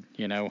felt good.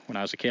 When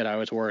I was a kid, I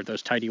always wore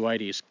those tighty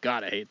whities.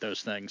 God, I hate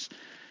those things.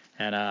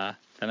 And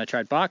then I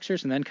tried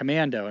boxers and then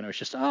commando, and it was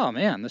just, oh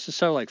man, this is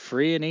so like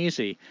free and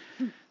easy.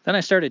 Then I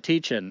started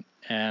teaching,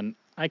 and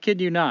I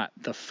kid you not,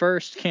 the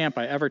first camp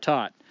I ever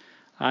taught,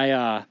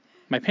 my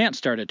pants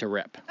started to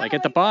rip, like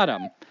at the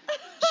bottom.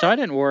 So I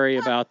didn't worry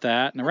about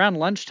that. And around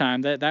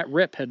lunchtime, that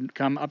rip had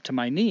come up to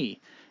my knee,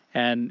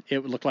 and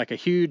it looked like a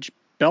huge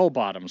bell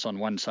bottoms on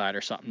one side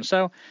or something.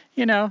 So,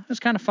 it was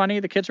kind of funny.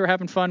 The kids were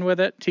having fun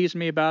with it, teasing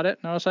me about it.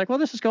 And I was like, well,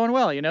 this is going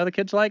well. The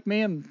kids like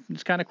me, and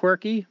it's kind of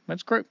quirky.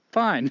 That's great.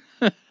 Fine.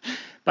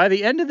 By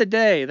the end of the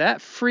day, that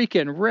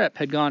freaking rip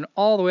had gone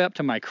all the way up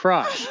to my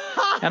crotch.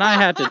 And I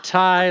had to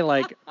tie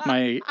like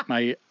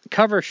my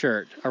cover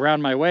shirt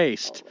around my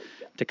waist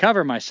to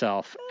cover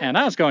myself. And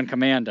I was going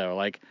commando.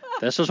 Like,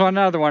 this was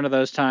another one of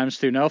those times,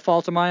 through no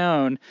fault of my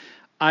own,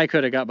 I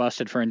could have got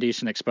busted for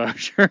indecent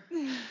exposure.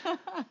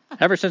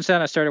 Ever since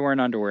then, I started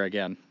wearing underwear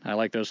again. I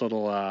like those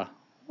little,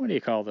 what do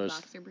you call those?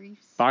 Boxer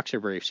briefs. Boxer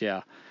briefs,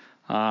 yeah.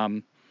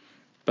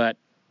 But,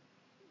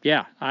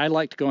 yeah, I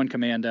liked going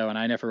commando, and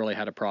I never really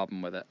had a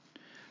problem with it.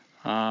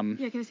 Can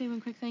I say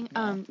one quick thing?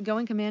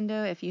 Going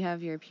commando, if you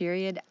have your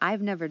period,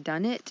 I've never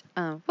done it.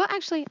 Well,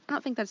 actually, I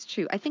don't think that's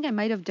true. I think I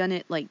might have done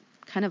it, like,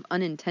 kind of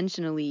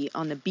unintentionally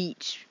on the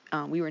beach.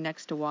 We were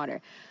next to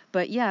water.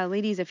 But yeah,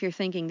 ladies, if you're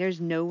thinking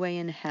there's no way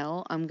in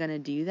hell I'm going to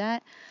do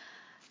that,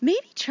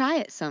 maybe try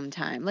it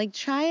sometime. Like,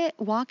 try it,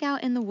 walk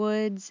out in the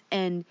woods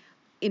and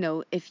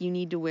if you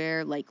need to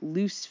wear like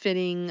loose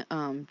fitting,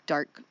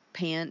 dark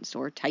pants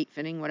or tight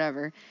fitting,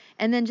 whatever,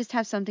 and then just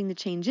have something to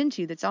change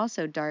into that's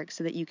also dark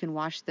so that you can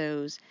wash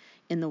those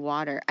in the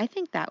water. I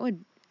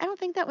don't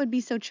think that would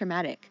be so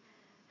traumatic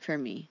for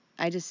me.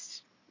 I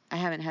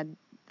haven't had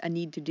a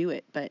need to do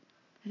it, but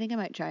I think I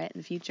might try it in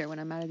the future when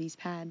I'm out of these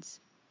pads.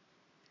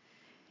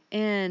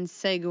 And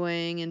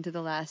segueing into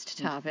the last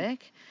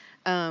topic,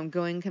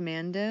 going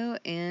commando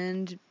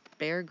and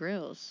Bear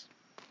Grylls.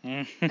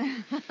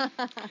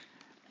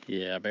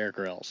 Yeah, Bear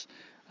Grylls.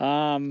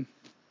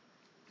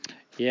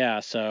 Yeah,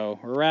 so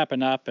we're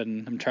wrapping up,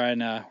 and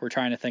we're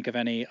trying to think of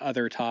any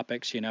other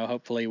topics.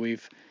 Hopefully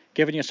we've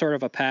given you sort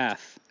of a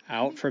path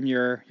out from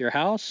your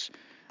house,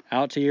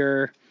 out to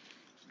your,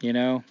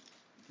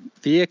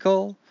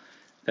 vehicle,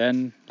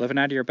 then living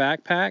out of your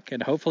backpack,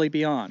 and hopefully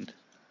beyond.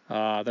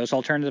 Those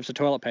alternatives to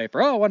toilet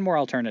paper. Oh, one more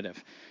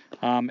alternative.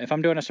 If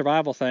I'm doing a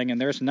survival thing and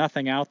there's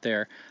nothing out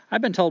there,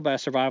 I've been told by a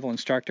survival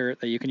instructor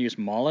that you can use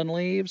mullein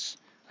leaves.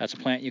 That's a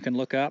plant you can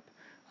look up.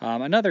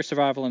 Another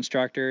survival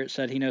instructor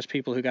said he knows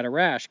people who got a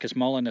rash because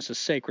mullein is a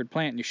sacred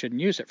plant and you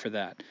shouldn't use it for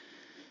that.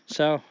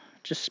 So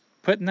just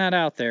putting that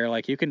out there,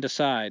 like you can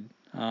decide.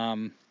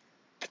 I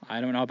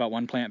don't know about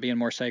one plant being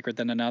more sacred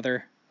than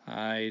another.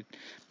 My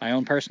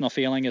own personal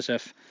feeling is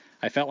if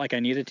I felt like I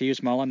needed to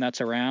use mullein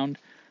that's around,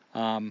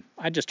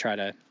 I just try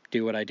to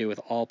do what I do with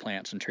all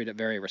plants and treat it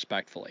very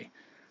respectfully.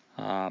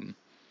 And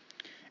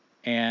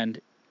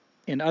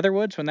in other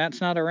woods, when that's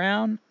not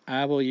around,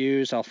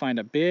 I'll find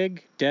a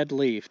big dead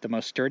leaf, the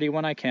most sturdy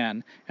one I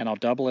can, and I'll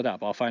double it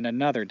up. I'll find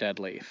another dead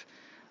leaf.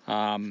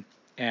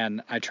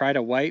 And I try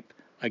to wipe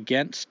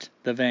against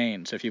the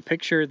veins. If you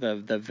picture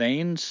the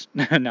veins,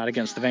 not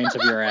against the veins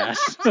of your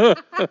ass.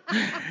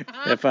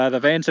 If the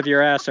veins of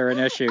your ass are an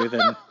issue,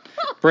 then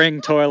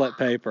bring toilet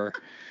paper.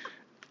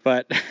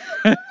 But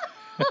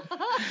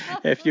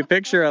if you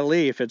picture a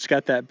leaf, it's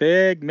got that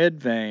big mid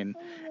vein,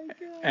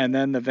 and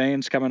then the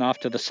veins coming off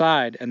to the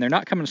side, and they're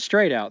not coming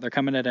straight out, they're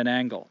coming at an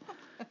angle.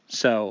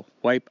 So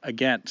wipe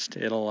against.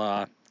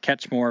 It'll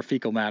catch more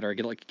fecal matter,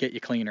 get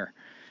you cleaner.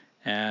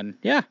 And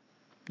yeah,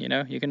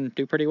 you can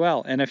do pretty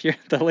well. And if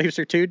the leaves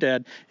are too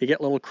dead, you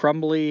get little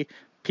crumbly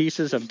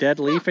pieces of dead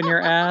leaf in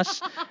your ass,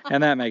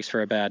 and that makes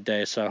for a bad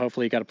day. So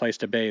hopefully you got a place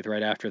to bathe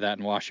right after that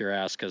and wash your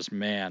ass, because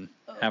man,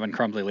 having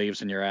crumbly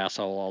leaves in your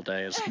asshole all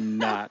day is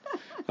not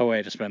a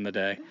way to spend the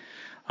day.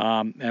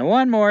 And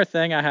one more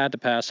thing I had to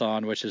pass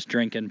on, which is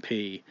drinking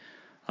pee.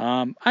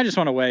 I just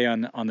want to weigh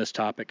on this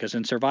topic, because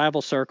in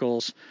survival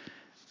circles,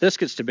 this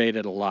gets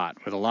debated a lot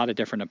with a lot of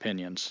different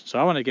opinions. So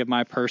I want to give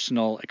my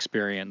personal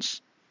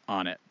experience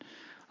on it.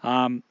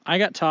 I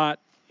got taught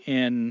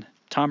in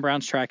Tom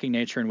Brown's Tracking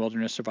Nature and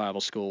Wilderness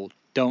Survival School,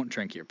 don't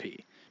drink your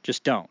pee.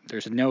 Just don't.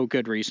 There's no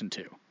good reason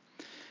to.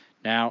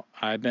 Now,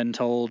 I've been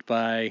told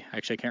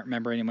actually I can't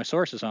remember any of my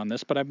sources on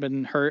this, but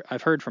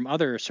I've heard from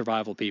other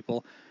survival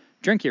people,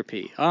 drink your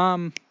pee.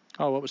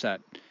 What was that?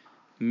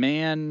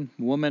 Man,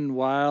 Woman,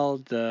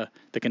 Wild, the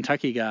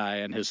Kentucky guy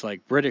and his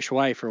like British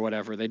wife or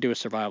whatever, they do a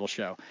survival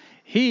show.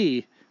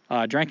 He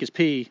drank his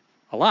pee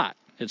a lot,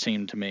 it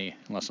seemed to me,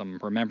 unless I'm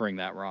remembering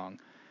that wrong.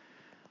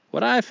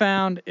 What I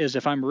found is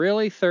if I'm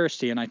really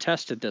thirsty, and I've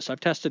tested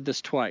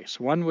this twice.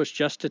 One was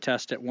just to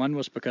test it. One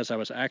was because I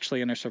was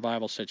actually in a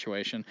survival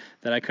situation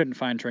that I couldn't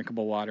find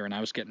drinkable water and I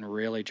was getting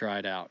really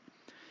dried out.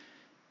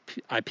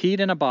 I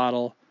peed in a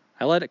bottle.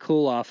 I let it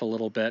cool off a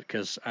little bit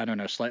because, I don't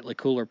know, slightly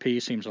cooler pee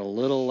seems a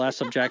little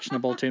less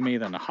objectionable to me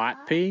than a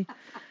hot pee.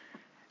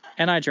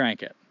 And I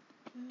drank it.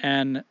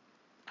 And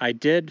I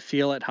did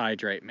feel it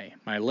hydrate me.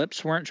 My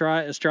lips weren't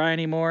as dry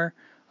anymore.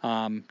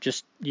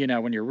 Just,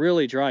 when you're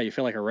really dry, you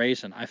feel like a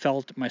raisin. I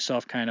felt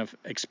myself kind of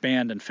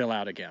expand and fill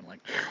out again. Like,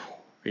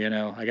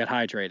 I got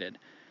hydrated.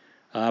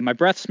 My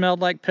breath smelled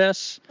like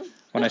piss.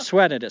 When I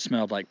sweated, it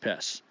smelled like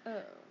piss.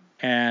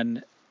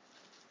 And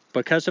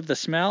because of the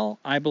smell,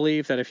 I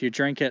believe that if you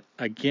drink it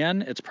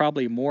again, it's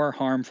probably more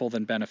harmful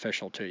than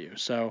beneficial to you.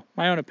 So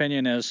my own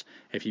opinion is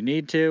if you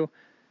need to,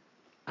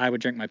 I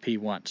would drink my pee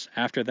once.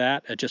 After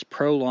that, it just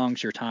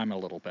prolongs your time a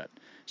little bit.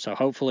 So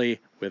hopefully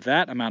with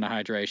that amount of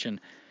hydration,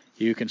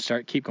 you can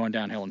keep going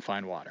downhill and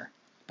find water.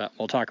 But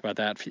we'll talk about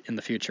that in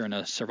the future in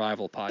a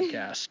survival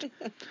podcast.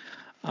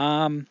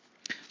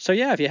 So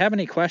yeah, if you have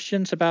any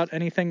questions about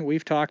anything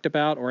we've talked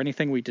about or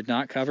anything we did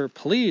not cover,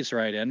 please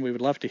write in. We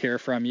would love to hear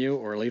from you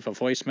or leave a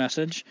voice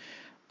message.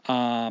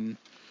 And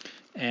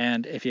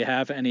if you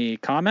have any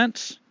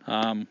comments,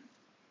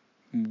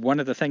 one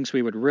of the things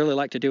we would really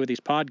like to do with these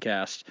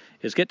podcasts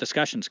is get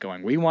discussions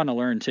going. We want to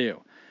learn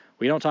too.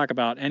 We don't talk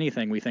about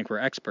anything we think we're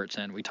experts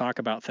in. We talk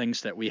about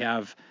things that we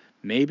have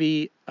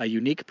maybe a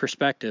unique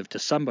perspective to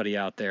somebody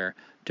out there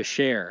to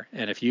share.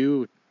 And if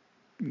you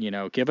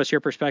give us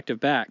your perspective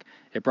back,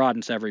 it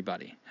broadens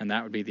everybody, and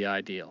that would be the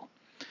ideal.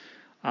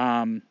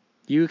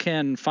 You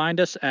can find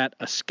us at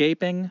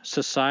Escaping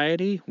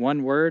Society,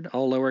 one word,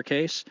 all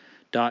lowercase,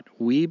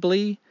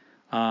 .weebly,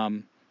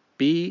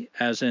 B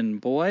as in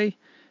boy,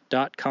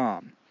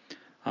 .com.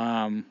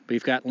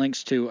 We've got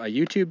links to a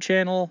YouTube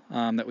channel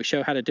that we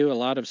show how to do a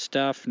lot of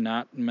stuff,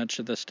 not much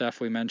of the stuff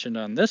we mentioned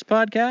on this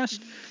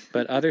podcast,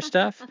 but other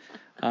stuff.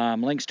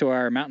 Links to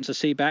our Mountains to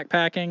Sea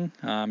backpacking.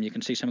 You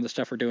can see some of the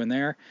stuff we're doing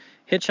there.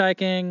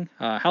 Hitchhiking,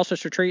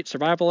 houseless retreat,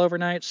 survival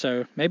overnight.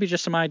 So maybe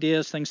just some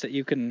ideas, things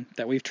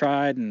that we've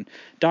tried and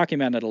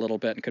documented a little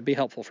bit and could be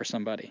helpful for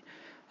somebody.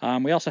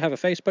 We also have a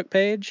Facebook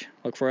page.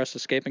 Look for us,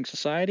 Escaping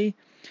Society.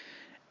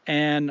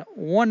 And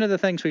one of the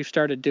things we've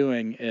started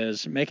doing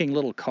is making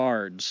little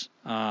cards.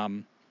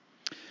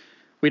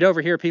 We'd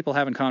overhear people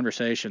having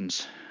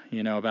conversations,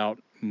 about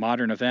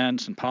modern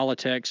events and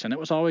politics, and it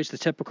was always the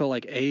typical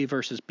like A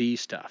versus B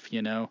stuff,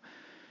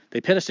 They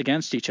pit us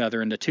against each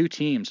other into two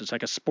teams. It's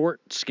like a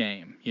sports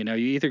game. You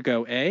either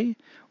go A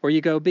or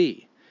you go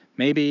B.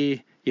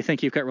 Maybe you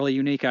think you've got really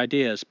unique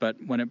ideas, but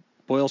when it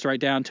boils right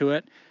down to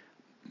it,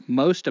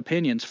 most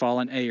opinions fall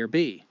in A or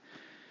B.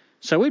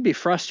 So we'd be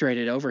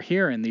frustrated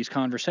overhearing these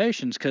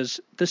conversations because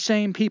the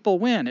same people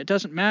win. It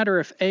doesn't matter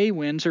if A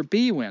wins or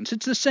B wins.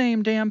 It's the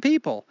same damn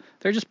people.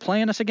 They're just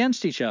playing us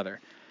against each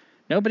other.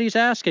 Nobody's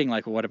asking,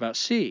 like, what about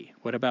C?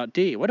 What about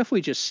D? What if we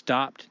just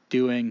stopped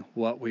doing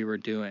what we were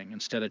doing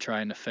instead of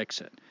trying to fix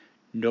it?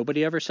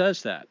 Nobody ever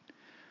says that.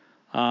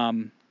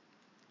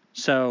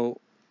 So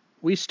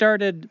we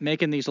started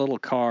making these little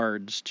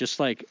cards, just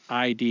like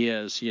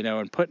ideas,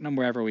 and putting them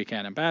wherever we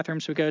can. In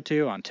bathrooms we go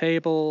to, on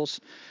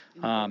tables,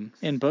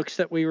 in books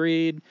that we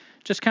read,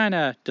 just kind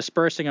of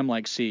dispersing them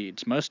like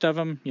seeds. Most of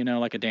them,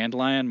 like a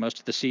dandelion, most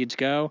of the seeds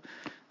go.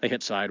 They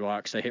hit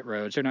sidewalks, they hit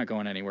roads, they're not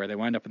going anywhere. They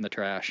wind up in the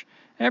trash.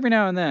 Every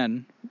now and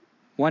then,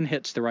 one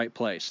hits the right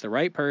place. The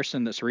right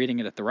person that's reading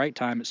it at the right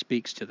time, it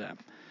speaks to them.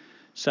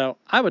 So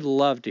I would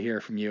love to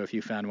hear from you if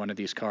you found one of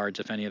these cards,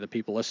 if any of the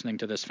people listening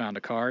to this found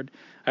a card.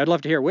 I'd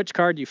love to hear which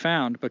card you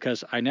found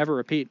because I never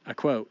repeat a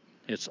quote.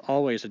 It's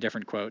always a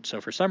different quote.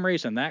 So for some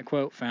reason, that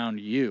quote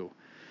found you.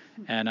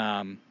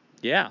 And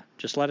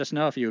just let us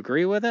know if you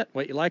agree with it,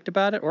 what you liked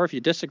about it, or if you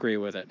disagree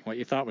with it, what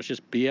you thought was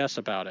just BS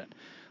about it.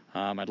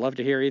 I'd love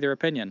to hear either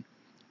opinion.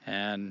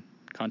 And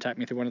contact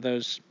me through one of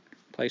those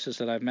places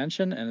that I've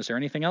mentioned. And is there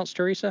anything else,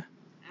 Teresa?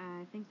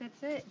 I think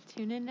that's it.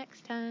 Tune in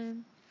next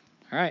time.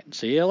 All right.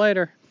 See you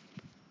later.